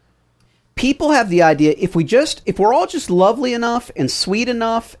this. People have the idea if we're all just lovely enough and sweet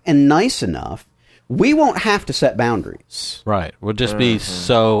enough and nice enough, we won't have to set boundaries. Right. We'll just be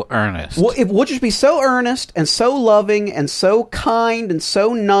so earnest. We'll just be so earnest and so loving and so kind and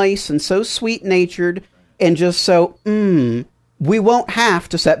so nice and so sweet-natured and just so, we won't have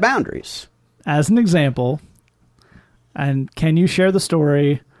to set boundaries. As an example, and can you share the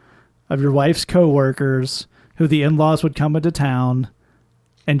story of your wife's coworkers who the in-laws would come into town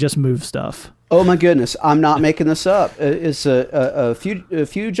and just move stuff? Oh my goodness, I'm not making this up. It's a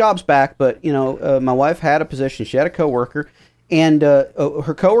few jobs back, but my wife had a position. She had a coworker, and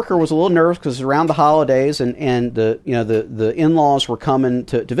her coworker was a little nervous because it was around the holidays, and the in-laws were coming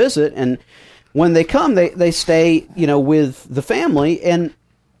to visit. And when they come, they stay with the family. And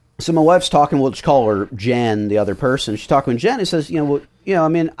so my wife's talking. We'll just call her Jen, the other person. She's talking with Jen and says, I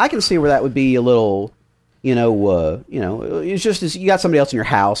mean, I can see where that would be a little. It's just you got somebody else in your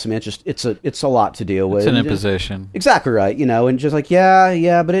house. I mean, it's a lot to deal with. It's an imposition. Exactly right. And just like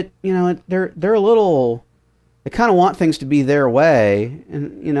yeah, but they're a little. They kind of want things to be their way.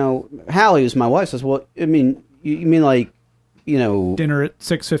 And Hallie, who's my wife, says, "Well, I mean, you mean like, dinner at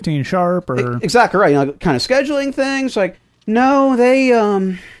 6:15 sharp, or exactly right. Kind of scheduling things. Like, no, they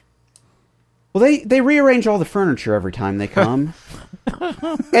they rearrange all the furniture every time they come,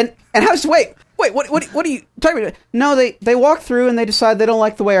 and how's wait. What are you talking about? No, they walk through and they decide they don't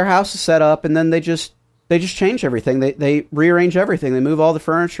like the way our house is set up, and then they just change everything. They rearrange everything. They move all the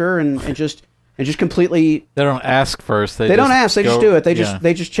furniture and just completely. They don't ask first. They don't ask. They just do it.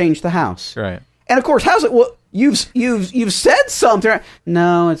 They just change the house. Right. And of course, how's it? Well, you've said something.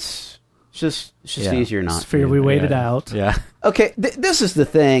 No, it's just easier not. just figure we waited out. Yeah. Okay, this is the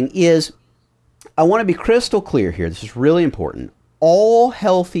thing. Is I want to be crystal clear here. This is really important. All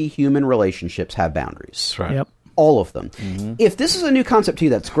healthy human relationships have boundaries. That's right. Yep. All of them. Mm-hmm. If this is a new concept to you,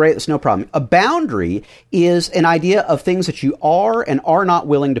 that's great. That's no problem. A boundary is an idea of things that you are and are not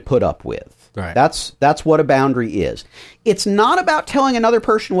willing to put up with. Right. That's what a boundary is. It's not about telling another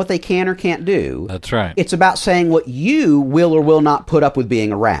person what they can or can't do. That's right. It's about saying what you will or will not put up with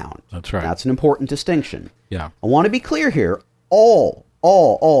being around. That's right. That's an important distinction. Yeah. I want to be clear here.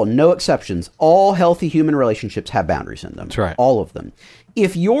 All, no exceptions, all healthy human relationships have boundaries in them. That's right. All of them.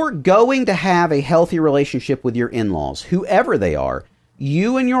 If you're going to have a healthy relationship with your in-laws, whoever they are,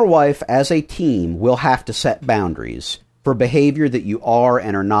 you and your wife as a team will have to set boundaries for behavior that you are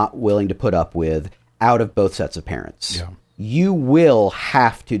and are not willing to put up with out of both sets of parents. Yeah. You will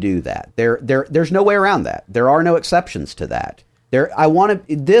have to do that. There's no way around that. There are no exceptions to that.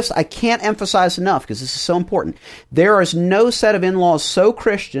 I can't emphasize enough because this is so important. There is no set of in-laws so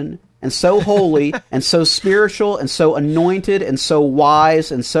Christian and so holy and so spiritual and so anointed and so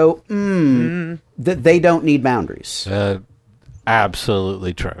wise and so that they don't need boundaries.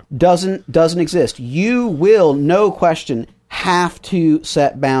 Absolutely true. Doesn't exist. You will, no question, have to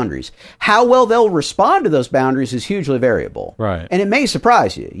set boundaries. How well they'll respond to those boundaries is hugely variable. Right. And it may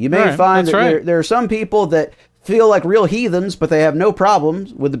surprise you. You may Right. find That's that right. there are some people that feel like real heathens, but they have no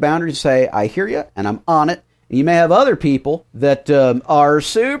problems with the boundaries. Say, I hear you, and I'm on it. And you may have other people that are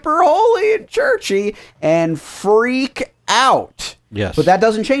super holy and churchy and freak out. Yes. But that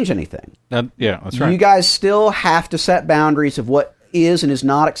doesn't change anything. That's right. You guys still have to set boundaries of what is and is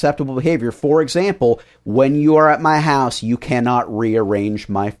not acceptable behavior. For example, when you are at my house, you cannot rearrange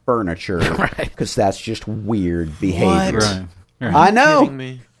my furniture. Right. Because that's just weird behavior. Right. Right. I know. Kidding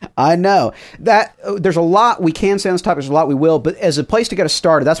me? I know that there's a lot we can say on this topic. There's a lot we will, but as a place to get us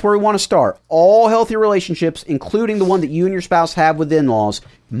started, that's where we want to start. All healthy relationships, including the one that you and your spouse have with in-laws,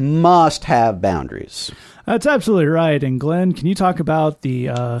 must have boundaries. That's absolutely right. And Glenn, can you talk about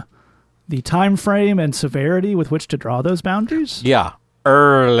the time frame and severity with which to draw those boundaries? Yeah.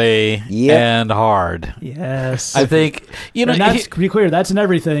 Early and hard. Yes. I think, and that's, to be clear, that's in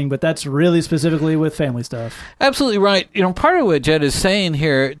everything, but that's really specifically with family stuff. Absolutely right. Part of what Jed is saying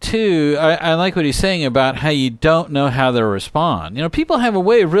here, too, I like what he's saying about how you don't know how they'll respond. People have a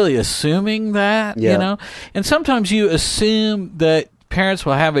way of really assuming that, and sometimes you assume that parents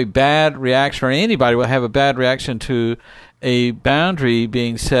will have a bad reaction, or anybody will have a bad reaction to a boundary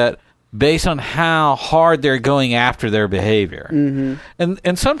being set based on how hard they're going after their behavior. Mm-hmm.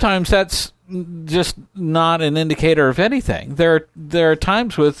 And sometimes that's just not an indicator of anything. There are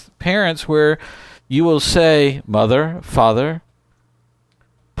times with parents where you will say, "Mother, Father,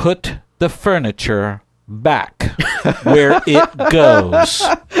 put the furniture back where it goes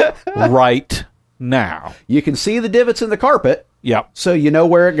right now." You can see the divots in the carpet. Yep. So you know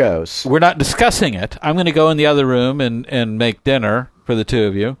where it goes. We're not discussing it. I'm going to go in the other room and make dinner for the two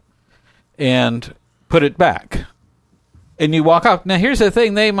of you. And put it back, and you walk off. Now, here's the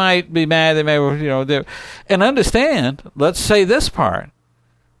thing: they might be mad. They may, and understand. Let's say this part: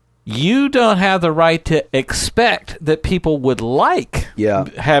 you don't have the right to expect that people would like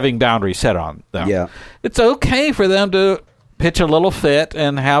having boundaries set on them. Yeah, it's okay for them to pitch a little fit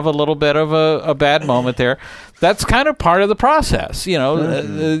and have a little bit of a bad moment there. That's kind of part of the process,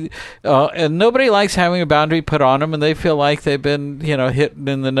 and nobody likes having a boundary put on them, and they feel like they've been, hit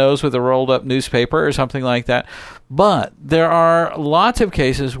in the nose with a rolled-up newspaper or something like that. But there are lots of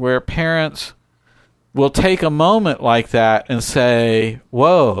cases where parents will take a moment like that and say,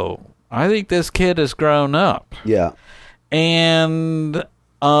 "Whoa, I think this kid has grown up." Yeah. And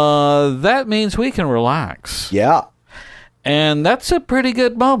that means we can relax. Yeah. And that's a pretty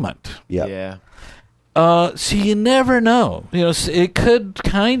good moment. Yep. Yeah. So you never know. It could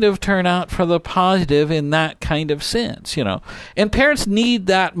kind of turn out for the positive in that kind of sense, And parents need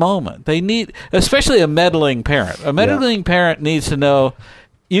that moment. They need, especially a meddling parent. A meddling parent needs to know,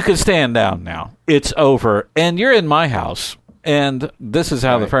 you can stand down now. It's over. And you're in my house. And this is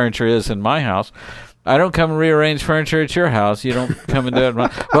how the furniture is in my house. I don't come and rearrange furniture at your house. You don't come and do it.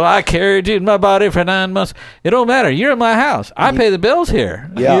 Well, I carried you in my body for 9 months. It don't matter. You're in my house. I pay the bills here.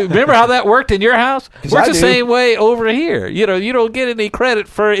 Yeah. You remember how that worked in your house? Works the do. same way over here. You don't get any credit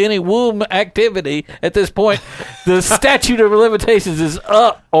for any womb activity at this point. The statute of limitations is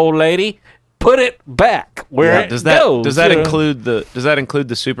up, old lady. Put it back where it goes. Does that include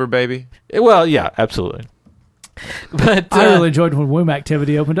the super baby? Well, yeah, absolutely. But I really enjoyed when womb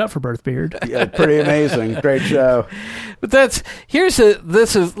activity opened up for Birth Beard. Yeah, pretty amazing. Great show. But let's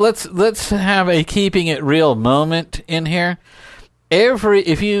have a keeping it real moment in here.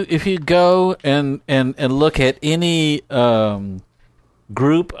 If you go and look at any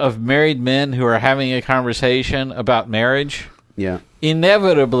group of married men who are having a conversation about marriage,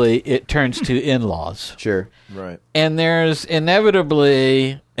 inevitably it turns to in-laws. Sure. Right. And there's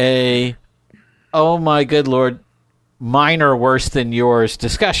inevitably a, oh my good Lord, mine are worse than yours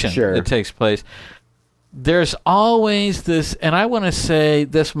discussion that takes place. There's always this, and I want to say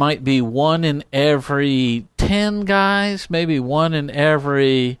this might be 1 in every 10 guys, maybe 1 in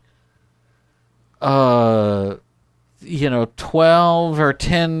every 12 or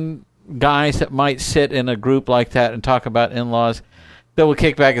 10 guys that might sit in a group like that and talk about in-laws. That will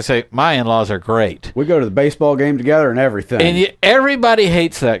kick back and say, my in-laws are great. We go to the baseball game together and everything. And everybody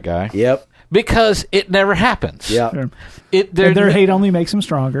hates that guy. Yep. Because it never happens. Yeah. Their hate only makes them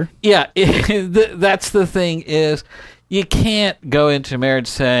stronger. Yeah. That's the thing is, you can't go into marriage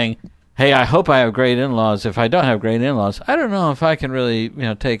saying, hey, I hope I have great in-laws. If I don't have great in-laws, I don't know if I can really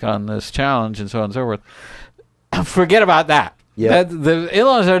take on this challenge and so on and so forth. Forget about that. Yeah. The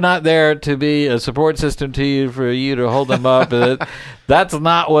in-laws are not there to be a support system to you for you to hold them up. That's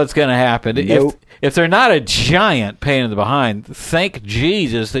not what's going to happen. Nope. If they're not a giant pain in the behind, thank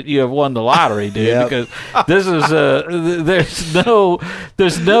Jesus that you have won the lottery, dude. Yep. Because this is there's no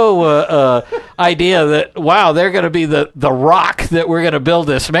idea that they're going to be the rock that we're going to build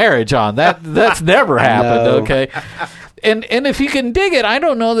this marriage on. That's never happened. No. Okay. And if you can dig it, I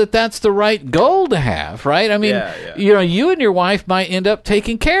don't know that that's the right goal to have, right? I mean, you and your wife might end up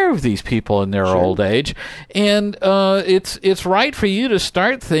taking care of these people in their old age, and it's right for you to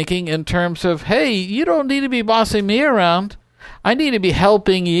start thinking in terms of, hey, you don't need to be bossing me around. I need to be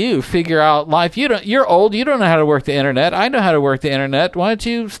helping you figure out life. You're old. You don't know how to work the internet. I know how to work the internet. Why don't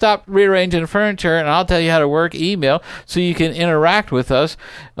you stop rearranging furniture, and I'll tell you how to work email so you can interact with us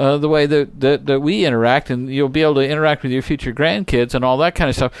the way that we interact, and you'll be able to interact with your future grandkids and all that kind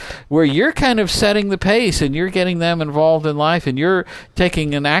of stuff, where you're kind of setting the pace and you're getting them involved in life and you're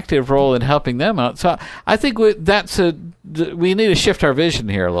taking an active role in helping them out. So I think we need to shift our vision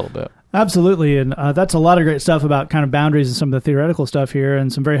here a little bit. Absolutely, and that's a lot of great stuff about kind of boundaries and some of the theoretical stuff here,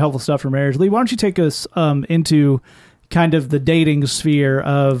 and some very helpful stuff for marriage. Lee, why don't you take us into kind of the dating sphere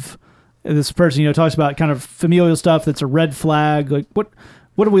of this person? Talks about kind of familial stuff that's a red flag. Like what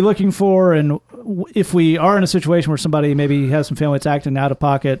are we looking for, and if we are in a situation where somebody maybe has some family that's acting out of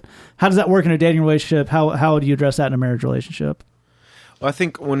pocket, how does that work in a dating relationship? How do you address that in a marriage relationship? Well, I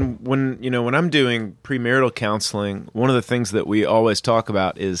think when I'm doing premarital counseling, one of the things that we always talk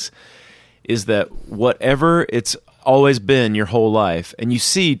about is that whatever it's always been your whole life, and you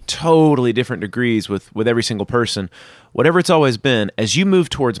see totally different degrees with every single person, whatever it's always been, as you move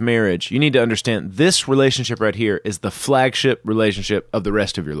towards marriage, you need to understand this relationship right here is the flagship relationship of the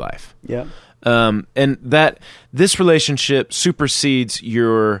rest of your life. Yeah. And that this relationship supersedes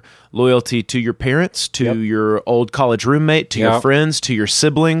your loyalty to your parents, to your old college roommate, to your friends, to your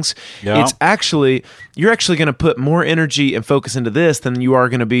siblings. You're actually going to put more energy and focus into this than you are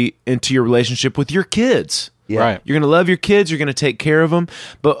going to be into your relationship with your kids. Yeah. Right. You're going to love your kids. You're going to take care of them.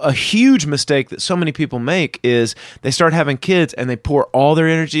 But a huge mistake that so many people make is they start having kids and they pour all their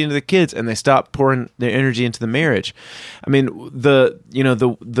energy into the kids and they stop pouring their energy into the marriage. I mean, the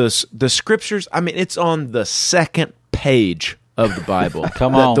scriptures. I mean, it's on the second page of the Bible.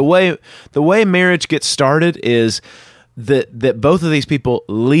 Come on. The way marriage gets started is that both of these people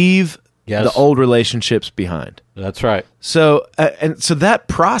leave the old relationships behind. That's right. So so that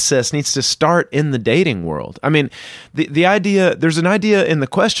process needs to start in the dating world. I mean, the idea, there's an idea in the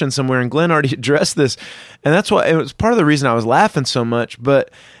question somewhere, and Glenn already addressed this, and that's why it was part of the reason I was laughing so much.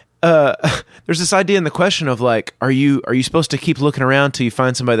 But there's this idea in the question of like, are you supposed to keep looking around till you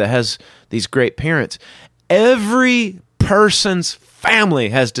find somebody that has these great parents? Every person's family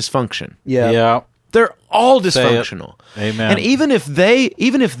has dysfunction. Yeah. They're all dysfunctional. Amen. And even if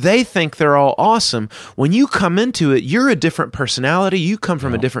they think they're all awesome, when you come into it, you're a different personality. You come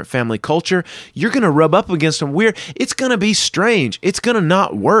from a different family culture. You're going to rub up against them weird. It's going to be strange. It's going to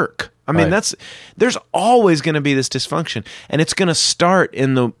not work. I mean, there's always going to be this dysfunction, and it's going to start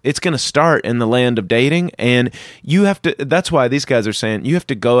in the land of dating, and you have to. That's why these guys are saying you have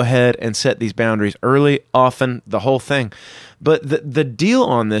to go ahead and set these boundaries early, often, the whole thing. But the deal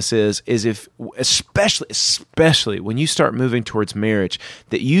on this is if especially when you start moving towards marriage,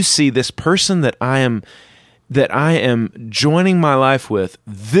 that you see this person that I am joining my life with,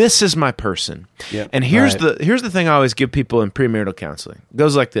 this is my person. Yep. And here's the thing I always give people in premarital counseling. It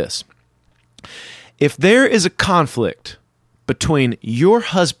goes like this. If there is a conflict between your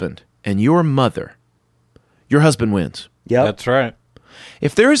husband and your mother, your husband wins. Yeah, that's right.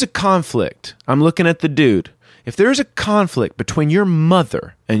 If there is a conflict, I'm looking at the dude. If there is a conflict between your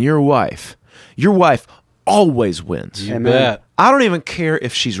mother and your wife always wins. You bet. I don't even care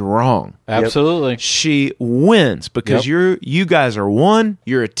if she's wrong. Absolutely. She wins because you guys are one,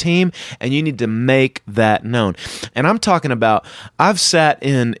 you're a team, and you need to make that known. And I'm talking about, I've sat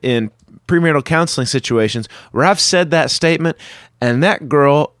in premarital counseling situations where I've said that statement, and that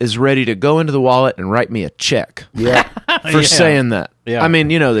girl is ready to go into the wallet and write me a check for saying that. Yeah. I mean,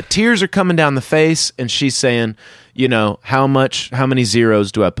 the tears are coming down the face, and she's saying, how many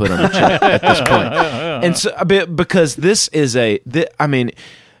zeros do I put on the check at this point? And so, because this is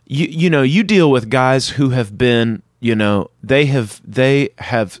you deal with guys who have been, they have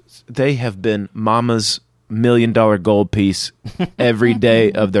been mama's $1 million gold piece every day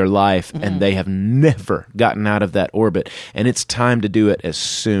of their life, and they have never gotten out of that orbit, and it's time to do it as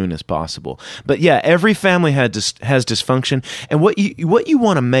soon as possible. But yeah, every family has dysfunction, and what you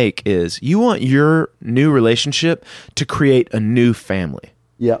want to make is you want your new relationship to create a new family.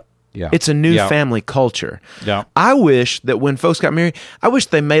 Yeah. It's a new family culture. Yeah. I wish that when folks got married, I wish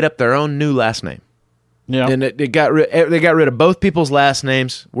they made up their own new last name. Yeah. And they got rid of both people's last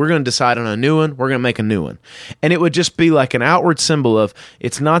names. We're going to decide on a new one. We're going to make a new one. And it would just be like an outward symbol of,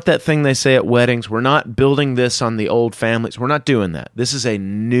 it's not that thing they say at weddings. We're not building this on the old families. We're not doing that. This is a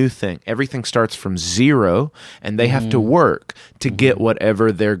new thing. Everything starts from zero, and they have to work to get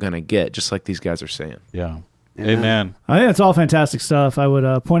whatever they're going to get, just like these guys are saying. Yeah. Amen. I think it's all fantastic stuff. I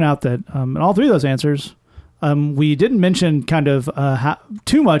would point out that in all three of those answers, we didn't mention kind of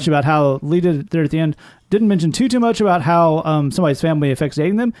too much about how Lee did there at the end. Didn't mention too much about how somebody's family affects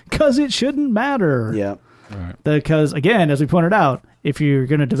dating them, because it shouldn't matter. Yeah. Right. Because, again, as we pointed out, if you're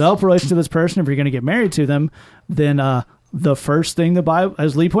going to develop a relationship with this person, if you're going to get married to them, then the first thing the Bible,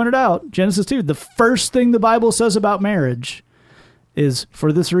 as Lee pointed out, Genesis 2, the first thing the Bible says about marriage is,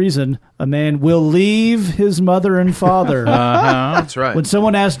 for this reason, a man will leave his mother and father. That's right. When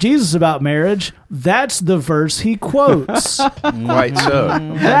someone asks Jesus about marriage, that's the verse he quotes. Quite so.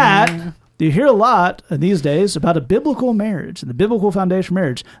 That, you hear a lot these days about a biblical marriage and the biblical foundation of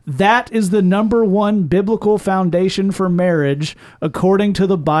marriage. That is the number one biblical foundation for marriage, according to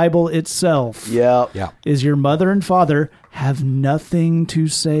the Bible itself. Yeah. Is your mother and father have nothing to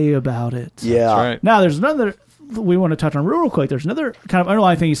say about it. Yeah. That's right. Now, there's another we want to touch on real quick. There's another kind of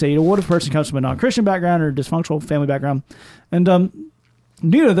underlying thing you say. What if a person comes from a non-Christian background or dysfunctional family background? And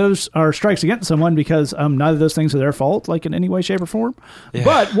neither of those are strikes against someone because neither of those things are their fault, like in any way, shape, or form. Yeah.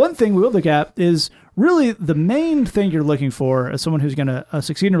 But one thing we will look at is really the main thing you're looking for as someone who's going to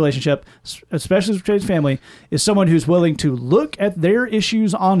succeed in a relationship, especially with his family, is someone who's willing to look at their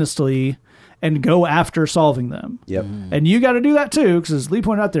issues honestly and go after solving them. Yep. And you got to do that too, because as Lee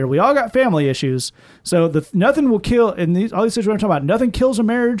pointed out there, we all got family issues. So nothing will kill, in all these situations we're talking about, nothing kills a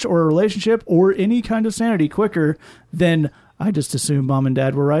marriage or a relationship or any kind of sanity quicker than, I just assumed mom and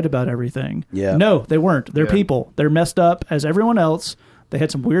dad were right about everything. Yeah. No, they weren't. They're people. They're messed up as everyone else. They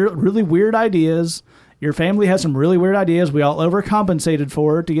had some really weird ideas. Your family has some really weird ideas. We all overcompensated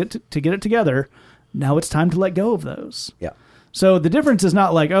for to get it together. Now it's time to let go of those. Yeah. So the difference is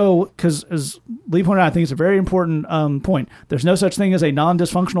not like, because as Lee pointed out, I think it's a very important point. There's no such thing as a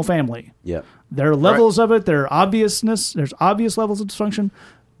non-dysfunctional family. Yep. There are levels of it. There are obviousness. There's obvious levels of dysfunction.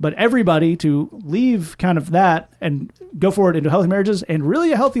 But everybody to leave kind of that and go forward into healthy marriages and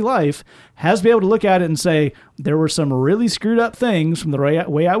really a healthy life has to be able to look at it and say, there were some really screwed up things from the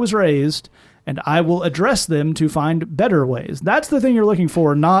way I was raised, and I will address them to find better ways. That's the thing you're looking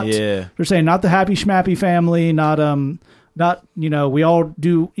for, not, you're saying, not the happy schmappy family, not, we all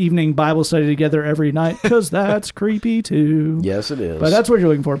do evening Bible study together every night, because that's creepy too. Yes, it is. But that's what you're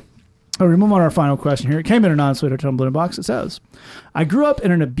looking for. We move on our final question here. It came in a non-sweater tumbler box. It says, I grew up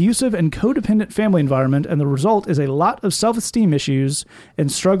in an abusive and codependent family environment, and the result is a lot of self-esteem issues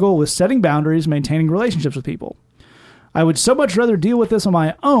and struggle with setting boundaries, maintaining relationships with people. I would so much rather deal with this on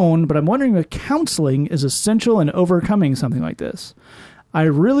my own, but I'm wondering if counseling is essential in overcoming something like this. I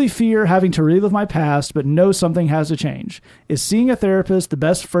really fear having to relive my past, but know something has to change. Is seeing a therapist the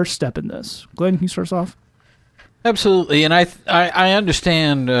best first step in this? Glenn, can you start us off? Absolutely, and I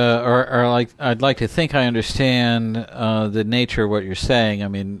understand, I'd like to think I understand the nature of what you're saying. I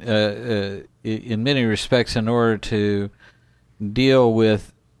mean, in many respects, in order to deal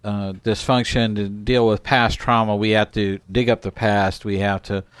with dysfunction, to deal with past trauma, we have to dig up the past. We have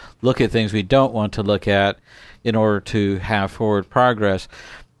to look at things we don't want to look at in order to have forward progress.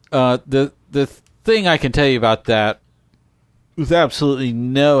 The thing I can tell you about that, with absolutely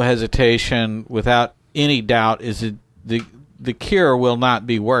no hesitation, without any doubt, is that the cure will not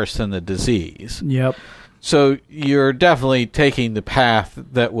be worse than the disease. Yep. So you're definitely taking the path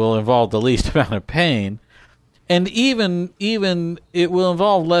that will involve the least amount of pain, and even it will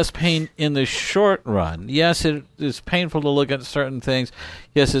involve less pain in the short run. Yes, it is painful to look at certain things.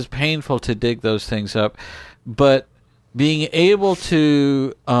 Yes, it's painful to dig those things up, but being able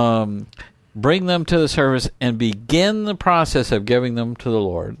to bring them to the surface and begin the process of giving them to the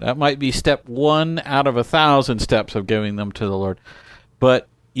Lord. That might be step 1 out of 1,000 steps of giving them to the Lord, but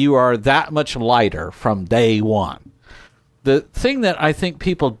you are that much lighter from day one. The thing that I think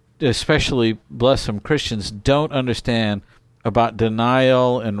people, especially bless some Christians, don't understand about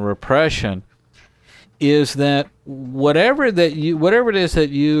denial and repression is that whatever it is that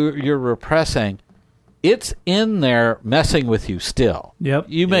you're repressing, it's in there messing with you still. Yep.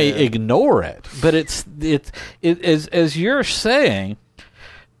 You may ignore it, but it as you're saying,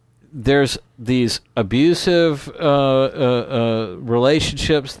 there's these abusive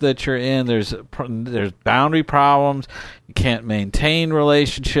relationships that you're in. There's boundary problems. You can't maintain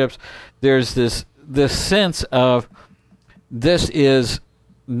relationships. There's this sense of this is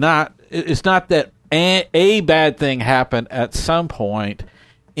not. It's not that a bad thing happened at some point,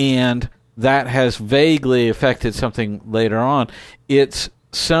 and that has vaguely affected something later on. It's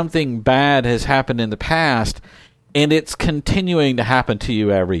something bad has happened in the past, and it's continuing to happen to you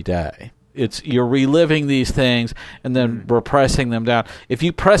every day. You're reliving these things and then repressing them down. If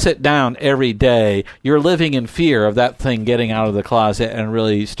you press it down every day, you're living in fear of that thing getting out of the closet and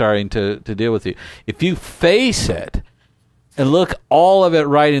really starting to deal with you. If you face it and look all of it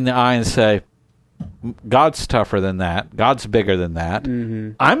right in the eye and say, God's tougher than that. God's bigger than that.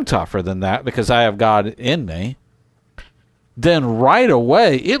 Mm-hmm. I'm tougher than that because I have God in me. then right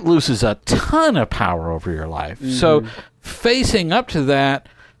away it loses a ton of power over your life. So facing up to that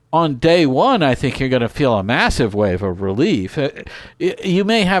on day one, I think you're going to feel a massive wave of relief. You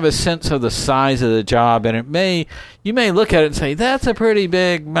may have a sense of the size of the job, and you may look at it and say, that's a pretty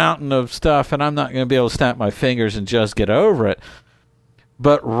big mountain of stuff, and I'm not going to be able to snap my fingers and just get over it.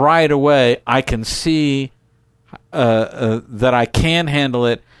 But right away, I can see that I can handle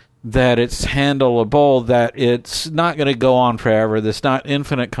it, that it's handleable, that it's not going to go on forever. There's not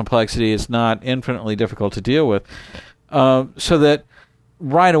infinite complexity. It's not infinitely difficult to deal with. So that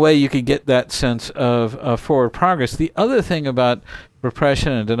right away you can get that sense of forward progress. The other thing about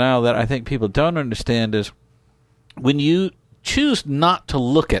repression and denial that I think people don't understand is when you choose not to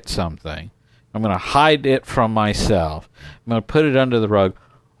look at something, I'm going to hide it from myself, I'm going to put it under the rug,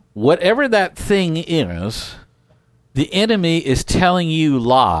 whatever that thing is, the enemy is telling you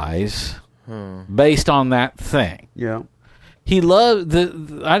lies based on that thing. Yeah.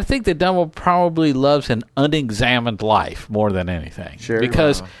 I think the devil probably loves an unexamined life more than anything. Sure.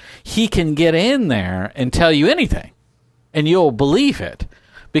 Because he can get in there and tell you anything, and you'll believe it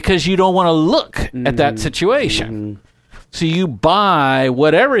because you don't want to look at that situation. So you buy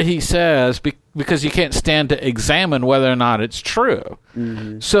whatever he says because you can't stand to examine whether or not it's true.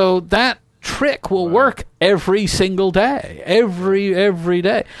 So that trick will work every single day, every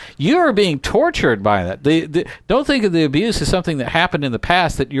day. You're being tortured by that. Don't think of the abuse as something that happened in the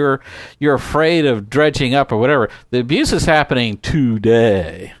past that you're afraid of dredging up or whatever. The abuse is happening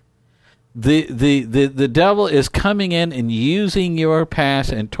today. The devil is coming in and using your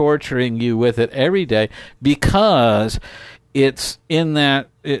past and torturing you with it every day because it's in that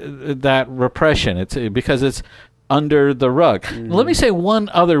repression. It's because it's under the rug. Let me say one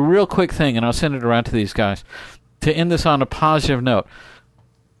other real quick thing, and I'll send it around to these guys to end this on a positive note.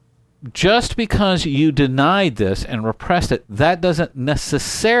 Just because you denied this and repressed it, that doesn't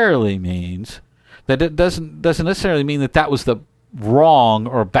necessarily mean that that was the wrong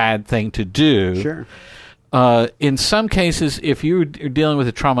or bad thing to do. Sure. In some cases, if you're dealing with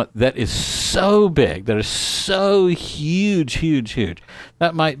a trauma that is so big, that is so huge,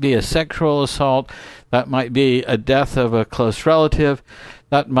 that might be a sexual assault, that might be a death of a close relative,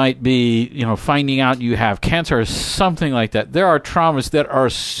 that might be, finding out you have cancer or something like that. There are traumas that are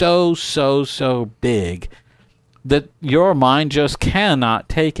so big that your mind just cannot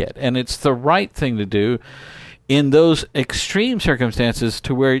take it. And it's the right thing to do in those extreme circumstances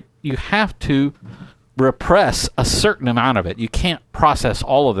to where you have to repress a certain amount of it. You can't process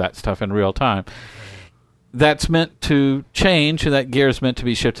all of that stuff in real time. That's meant to change, and that gear is meant to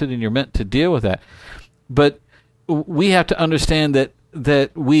be shifted, and you're meant to deal with that. But we have to understand that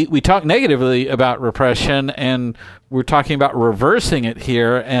we talk negatively about repression, and we're talking about reversing it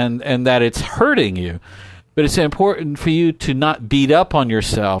here, and that it's hurting you. But it's important for you to not beat up on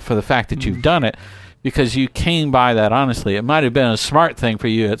yourself for the fact that you've done it, because you came by that honestly. It might have been a smart thing for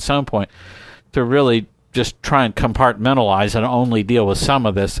you at some point to really just try and compartmentalize and only deal with some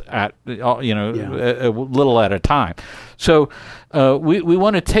of this a little at a time. So we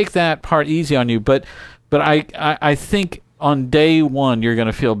want to take that part easy on you, but I think on day one you're going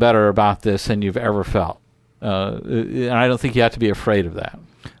to feel better about this than you've ever felt, and I don't think you have to be afraid of that.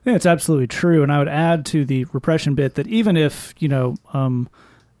 Yeah, it's absolutely true, and I would add to the repression bit that even if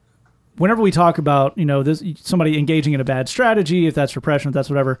whenever we talk about, this, somebody engaging in a bad strategy, if that's repression, if that's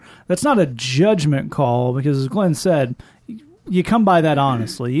whatever, that's not a judgment call, because as Glenn said, you come by that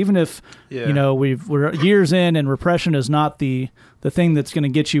honestly. Even if, we're years in and repression is not the thing that's going to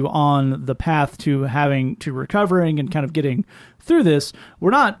get you on the path to recovering and kind of getting through this,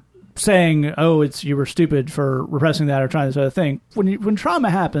 we're not saying, you were stupid for repressing that or trying this other thing. When trauma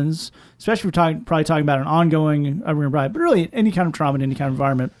happens, especially if we're probably talking about an ongoing, but really any kind of trauma in any kind of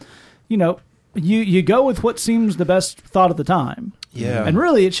environment, you go with what seems the best thought at the time. Yeah. And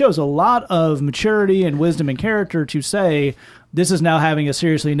really, it shows a lot of maturity and wisdom and character to say, this is now having a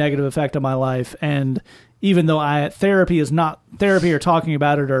seriously negative effect on my life. And even though therapy is not therapy, or talking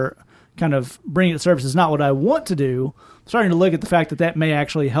about it or kind of bringing it to surface is not what I want to do, I'm starting to look at the fact that may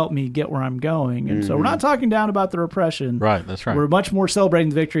actually help me get where I'm going. And so we're not talking down about the repression. Right, that's right. We're much more celebrating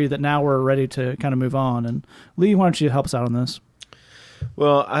the victory that now we're ready to kind of move on. And Lee, why don't you help us out on this?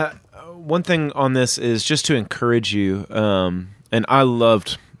 Well, one thing on this is just to encourage you, and I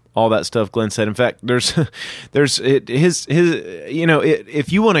loved all that stuff Glenn said. In fact, if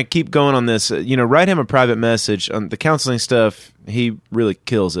you want to keep going on this, write him a private message on the counseling stuff. He really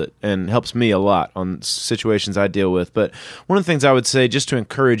kills it and helps me a lot on situations I deal with. But one of the things I would say just to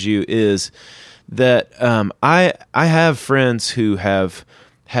encourage you is that I have friends who have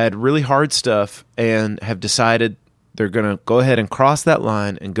had really hard stuff and have decided They're going to go ahead and cross that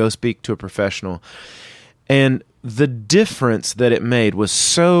line and go speak to a professional. And the difference that it made was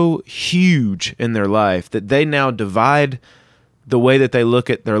so huge in their life that they now divide the way that they look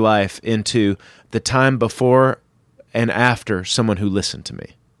at their life into the time before and after someone who listened to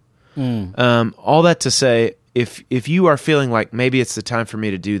me. All that to say, if you are feeling like maybe it's the time for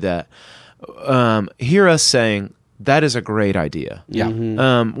me to do that, hear us saying that is a great idea. Yeah.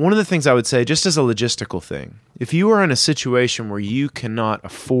 One of the things I would say, just as a logistical thing, if you are in a situation where you cannot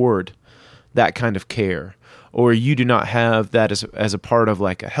afford that kind of care, or you do not have that as a part of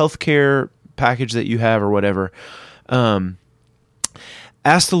like a healthcare package that you have or whatever,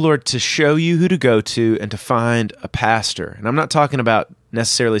 ask the Lord to show you who to go to and to find a pastor. And I'm not talking about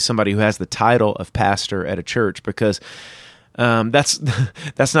necessarily somebody who has the title of pastor at a church, because that's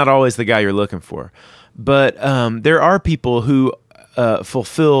not always the guy you're looking for. But there are people who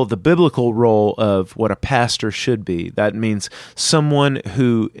fulfill the biblical role of what a pastor should be. That means someone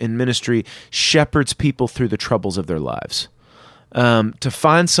who in ministry shepherds people through the troubles of their lives. To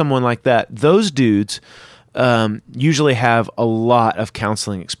find someone like that, those dudes usually have a lot of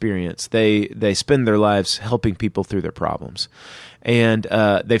counseling experience. They spend their lives helping people through their problems, and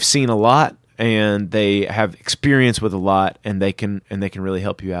they've seen a lot, and they have experience with a lot, and they can really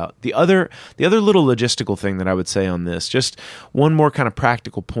help you out. The other little logistical thing that I would say on this, just one more kind of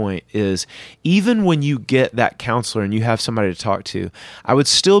practical point, is even when you get that counselor and you have somebody to talk to, I would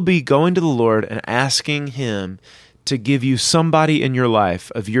still be going to the Lord and asking Him to give you somebody in your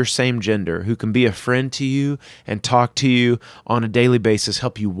life of your same gender who can be a friend to you and talk to you on a daily basis,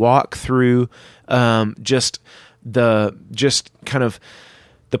 help you walk through just kind of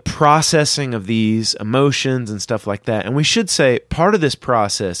the processing of these emotions and stuff like that. And we should say part of this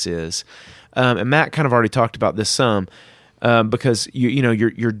process is, and Matt kind of already talked about this some, because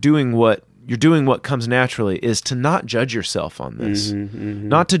you're doing what comes naturally, is to not judge yourself on this.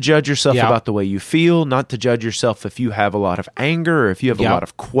 Not to judge yourself about the way you feel, not to judge yourself if you have a lot of anger, or if you have a lot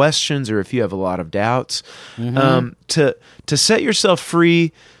of questions, or if you have a lot of doubts. To set yourself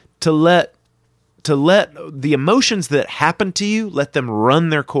free, to let the emotions that happen to you, let them run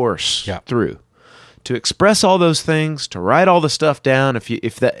their course through. To express all those things, to write all the stuff down. If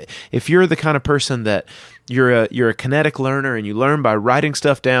you're the kind of person that you're a kinetic learner and you learn by writing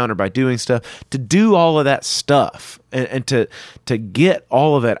stuff down or by doing stuff, to do all of that stuff and to get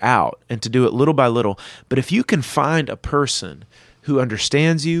all of it out and to do it little by little. But if you can find a person who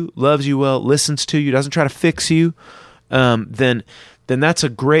understands you, loves you well, listens to you, doesn't try to fix you, then that's a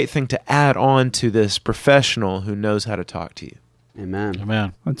great thing to add on to this professional who knows how to talk to you.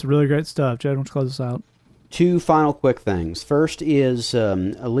 Amen. That's really great stuff. Jed, why don't you close us out? Two final quick things. First is,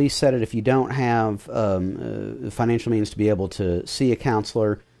 Elise said it, if you don't have financial means to be able to see a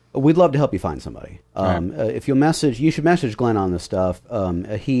counselor, we'd love to help you find somebody. If you should message Glenn on this stuff.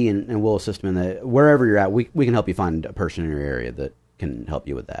 He and we'll assist him in that. Wherever you're at, we can help you find a person in your area that can help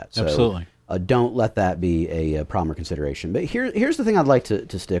you with that. So, absolutely. Don't let that be a problem or consideration. But here's the thing I'd like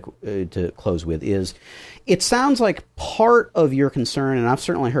to stick to close with is, it sounds like part of your concern, and I've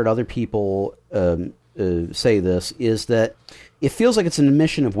certainly heard other people say this, is that it feels like it's an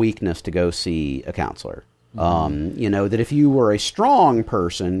admission of weakness to go see a counselor. That if you were a strong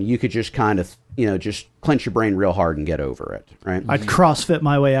person, you could just kind of, just clench your brain real hard and get over it, right? I'd CrossFit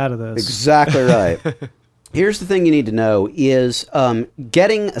my way out of this. Exactly right. Here's the thing you need to know is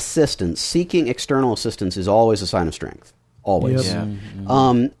getting assistance, seeking external assistance is always a sign of strength. Always.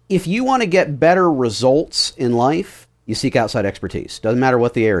 Yep. If you want to get better results in life, you seek outside expertise. Doesn't matter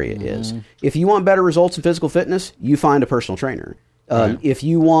what the area is. If you want better results in physical fitness, you find a personal trainer. If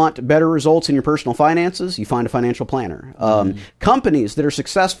you want better results in your personal finances, you find a financial planner. Companies that are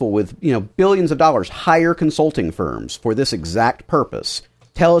successful with billions of dollars hire consulting firms for this exact purpose.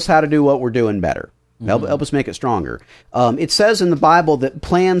 Tell us how to do what we're doing better. Help us make it stronger. It says in the Bible that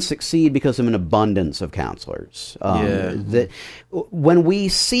plans succeed because of an abundance of counselors. That when we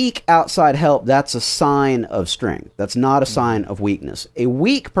seek outside help, that's a sign of strength. That's not a sign of weakness. A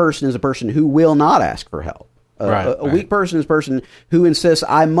weak person is a person who will not ask for help. A weak person is a person who insists,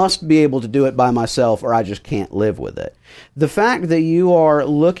 I must be able to do it by myself or I just can't live with it. The fact that you are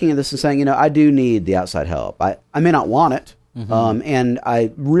looking at this and saying, I do need the outside help. I may not want it. And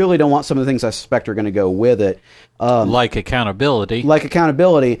I really don't want some of the things I suspect are going to go with it. Like accountability.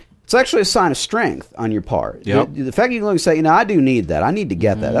 It's actually a sign of strength on your part. The fact you can look and say, I do need that. I need to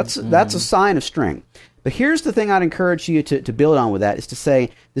get that. That's a sign of strength. But here's the thing I'd encourage you to build on with that, is to say,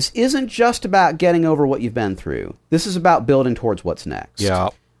 this isn't just about getting over what you've been through. This is about building towards what's next.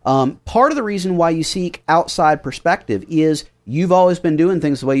 Part of the reason why you seek outside perspective is you've always been doing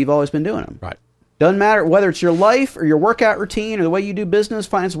things the way you've always been doing them. Right. Doesn't matter whether it's your life or your workout routine or the way you do business,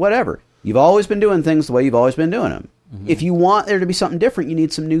 finance, whatever. You've always been doing things the way you've always been doing them. If you want there to be something different, you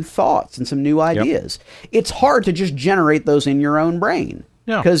need some new thoughts and some new ideas. It's hard to just generate those in your own brain.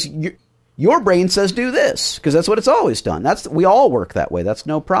 Because your brain says do this, because that's what it's always done. We all work that way. That's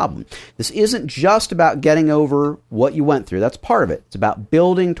no problem. This isn't just about getting over what you went through. That's part of it. It's about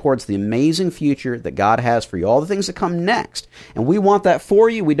building towards the amazing future that God has for you, all the things that come next. And we want that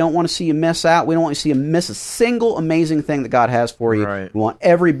for you. We don't want to see you miss out. We don't want to see you miss a single amazing thing that God has for you. Right. We want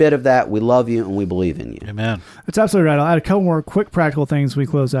every bit of that. We love you and we believe in you. Amen. That's absolutely right. I'll add a couple more quick practical things we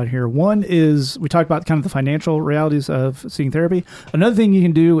close out here. One is we talked about kind of the financial realities of seeking therapy. Another thing you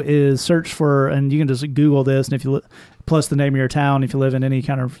can do is search for, and you can just Google this, and if you plus the name of your town, if you live in any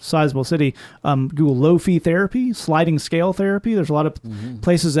kind of sizable city, Google low-fee therapy, sliding scale therapy. There's a lot of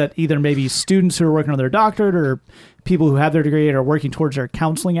places that either maybe students who are working on their doctorate or people who have their degree and are working towards their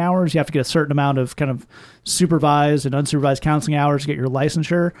counseling hours. You have to get a certain amount of kind of supervised and unsupervised counseling hours to get your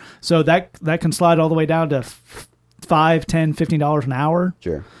licensure. So that can slide all the way down to $5, $10, $15 an hour.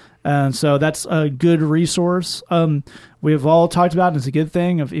 Sure. And so that's a good resource. We've all talked about, and it's a good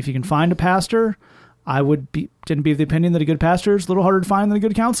thing, if you can find a pastor. I tend to be of the opinion that a good pastor is a little harder to find than a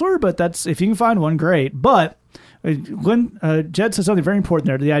good counselor, but that's, if you can find one, great. But Jed said something very important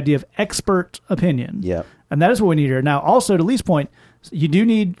there, the idea of expert opinion. Yeah. And that is what we need here. Now, also, to Lee's point, you do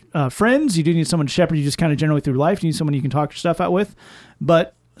need friends. You do need someone to shepherd you just kind of generally through life. You need someone you can talk your stuff out with.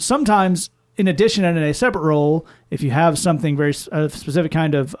 But sometimes, in addition and in a separate role, if you have something very specific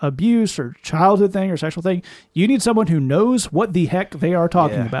kind of abuse or childhood thing or sexual thing, you need someone who knows what the heck they are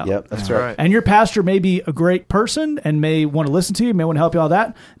talking about. Yep, that's right. And your pastor may be a great person and may want to listen to you, may want to help you all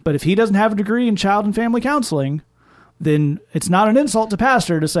that. But if he doesn't have a degree in child and family counseling, then it's not an insult to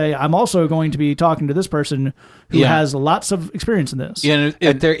pastor to say, I'm also going to be talking to this person who has lots of experience in this. Yeah, and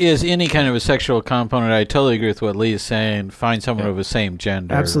if there is any kind of a sexual component, I totally agree with what Lee is saying. Find someone of the same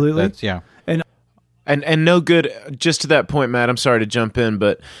gender. Absolutely. That's. And no good, just to that point, Matt, I'm sorry to jump in,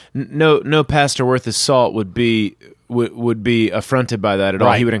 but no pastor worth his salt would be affronted by that at all.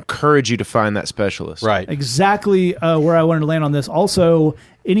 Right. He would encourage you to find that specialist. Right. Exactly where I wanted to land on this. Also,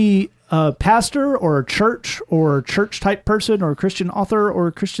 any pastor or church type person or Christian author or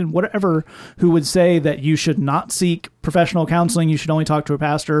Christian whatever who would say that you should not seek professional counseling, you should only talk to a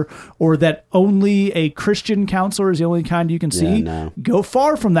pastor, or that only a Christian counselor is the only kind you can see, go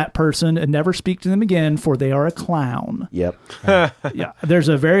far from that person and never speak to them again, for they are a clown. Yep. Yeah. There's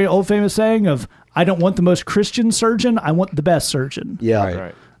a very old famous saying of, I don't want the most Christian surgeon, I want the best surgeon.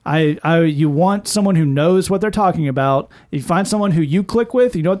 Yeah. Right. You want someone who knows what they're talking about. If you find someone who you click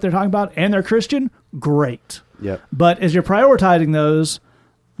with, you know what they're talking about, and they're Christian, great. Yep. But as you're prioritizing those,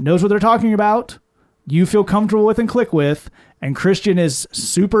 knows what they're talking about, you feel comfortable with and click with, and Christian is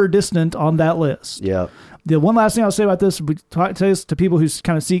super distant on that list. Yeah. The one last thing I'll say about this, we talk to this to people who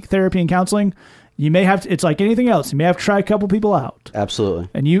kind of seek therapy and counseling, you may have to, it's like anything else, you may have to try a couple people out. Absolutely.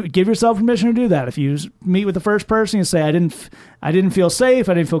 And you give yourself permission to do that. If you meet with the first person and say, I didn't feel safe,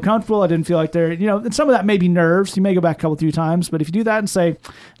 I didn't feel comfortable, I didn't feel like they're, and some of that may be nerves. You may go back a couple, 3 times. But if you do that and say,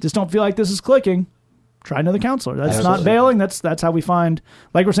 just don't feel like this is clicking, try another counselor. That's not bailing. That's how we find,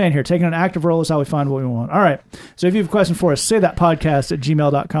 like we're saying here, taking an active role is how we find what we want. All right. So if you have a question for us, say that podcast at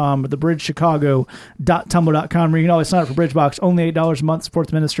gmail.com or thebridgechicago.tumblr.com, where you can always sign up for BridgeBox. Only $8 a month, support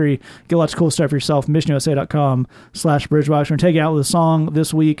the ministry, get lots of cool stuff for yourself. missionusa.com/BridgeBox. We're going to take you out with a song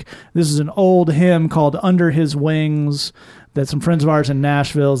this week. This is an old hymn called Under His Wings that some friends of ours in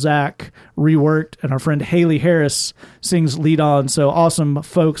Nashville, Zach, reworked, and our friend Haley Harris sings lead on. So awesome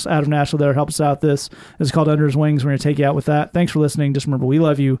folks out of Nashville that help us out. This is called Under His Wings. We're going to take you out with that. Thanks for listening. Just remember, we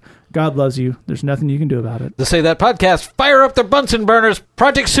love you. God loves you. There's nothing you can do about it. To Say That podcast, fire up the Bunsen burners.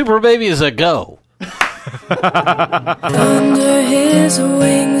 Project Super Baby is a go. Under his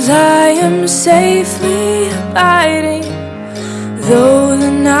wings I am safely abiding. Though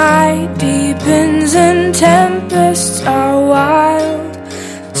the night deepens and tempests are wild,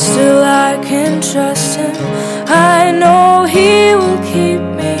 still I can trust him. I know he will keep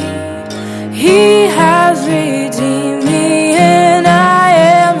me. He has redeemed me, and I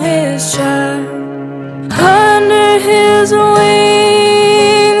am his child. Under his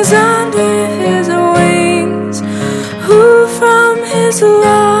wings, who from his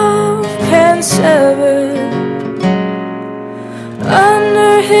love can sever?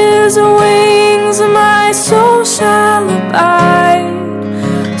 Under his wings my soul shall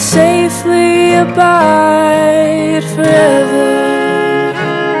abide, safely abide forever.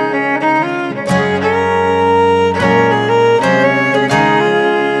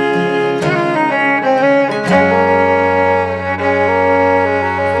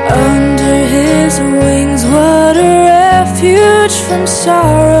 Under his his wings, what a refuge from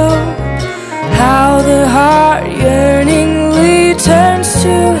sorrow. How the heart yearningly turns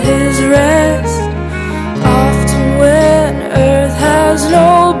to his rest. Often when earth has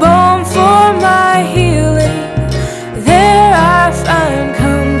no balm for my healing, there I find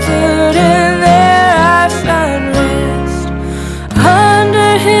comfort and there I find rest.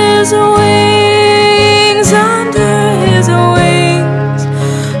 Under his wings,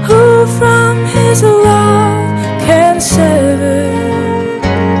 who from his love can sever?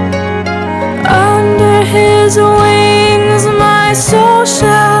 Under his wings my soul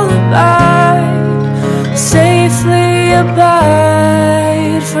shall abide, safely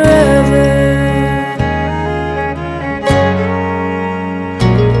abide forever.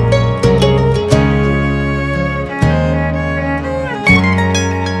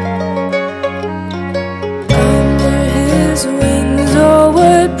 Under his wings, oh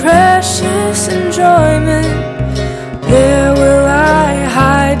what precious enjoyment. There will I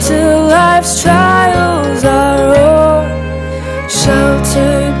hide till life's trials are o'er,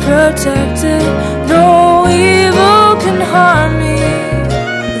 sheltered, protected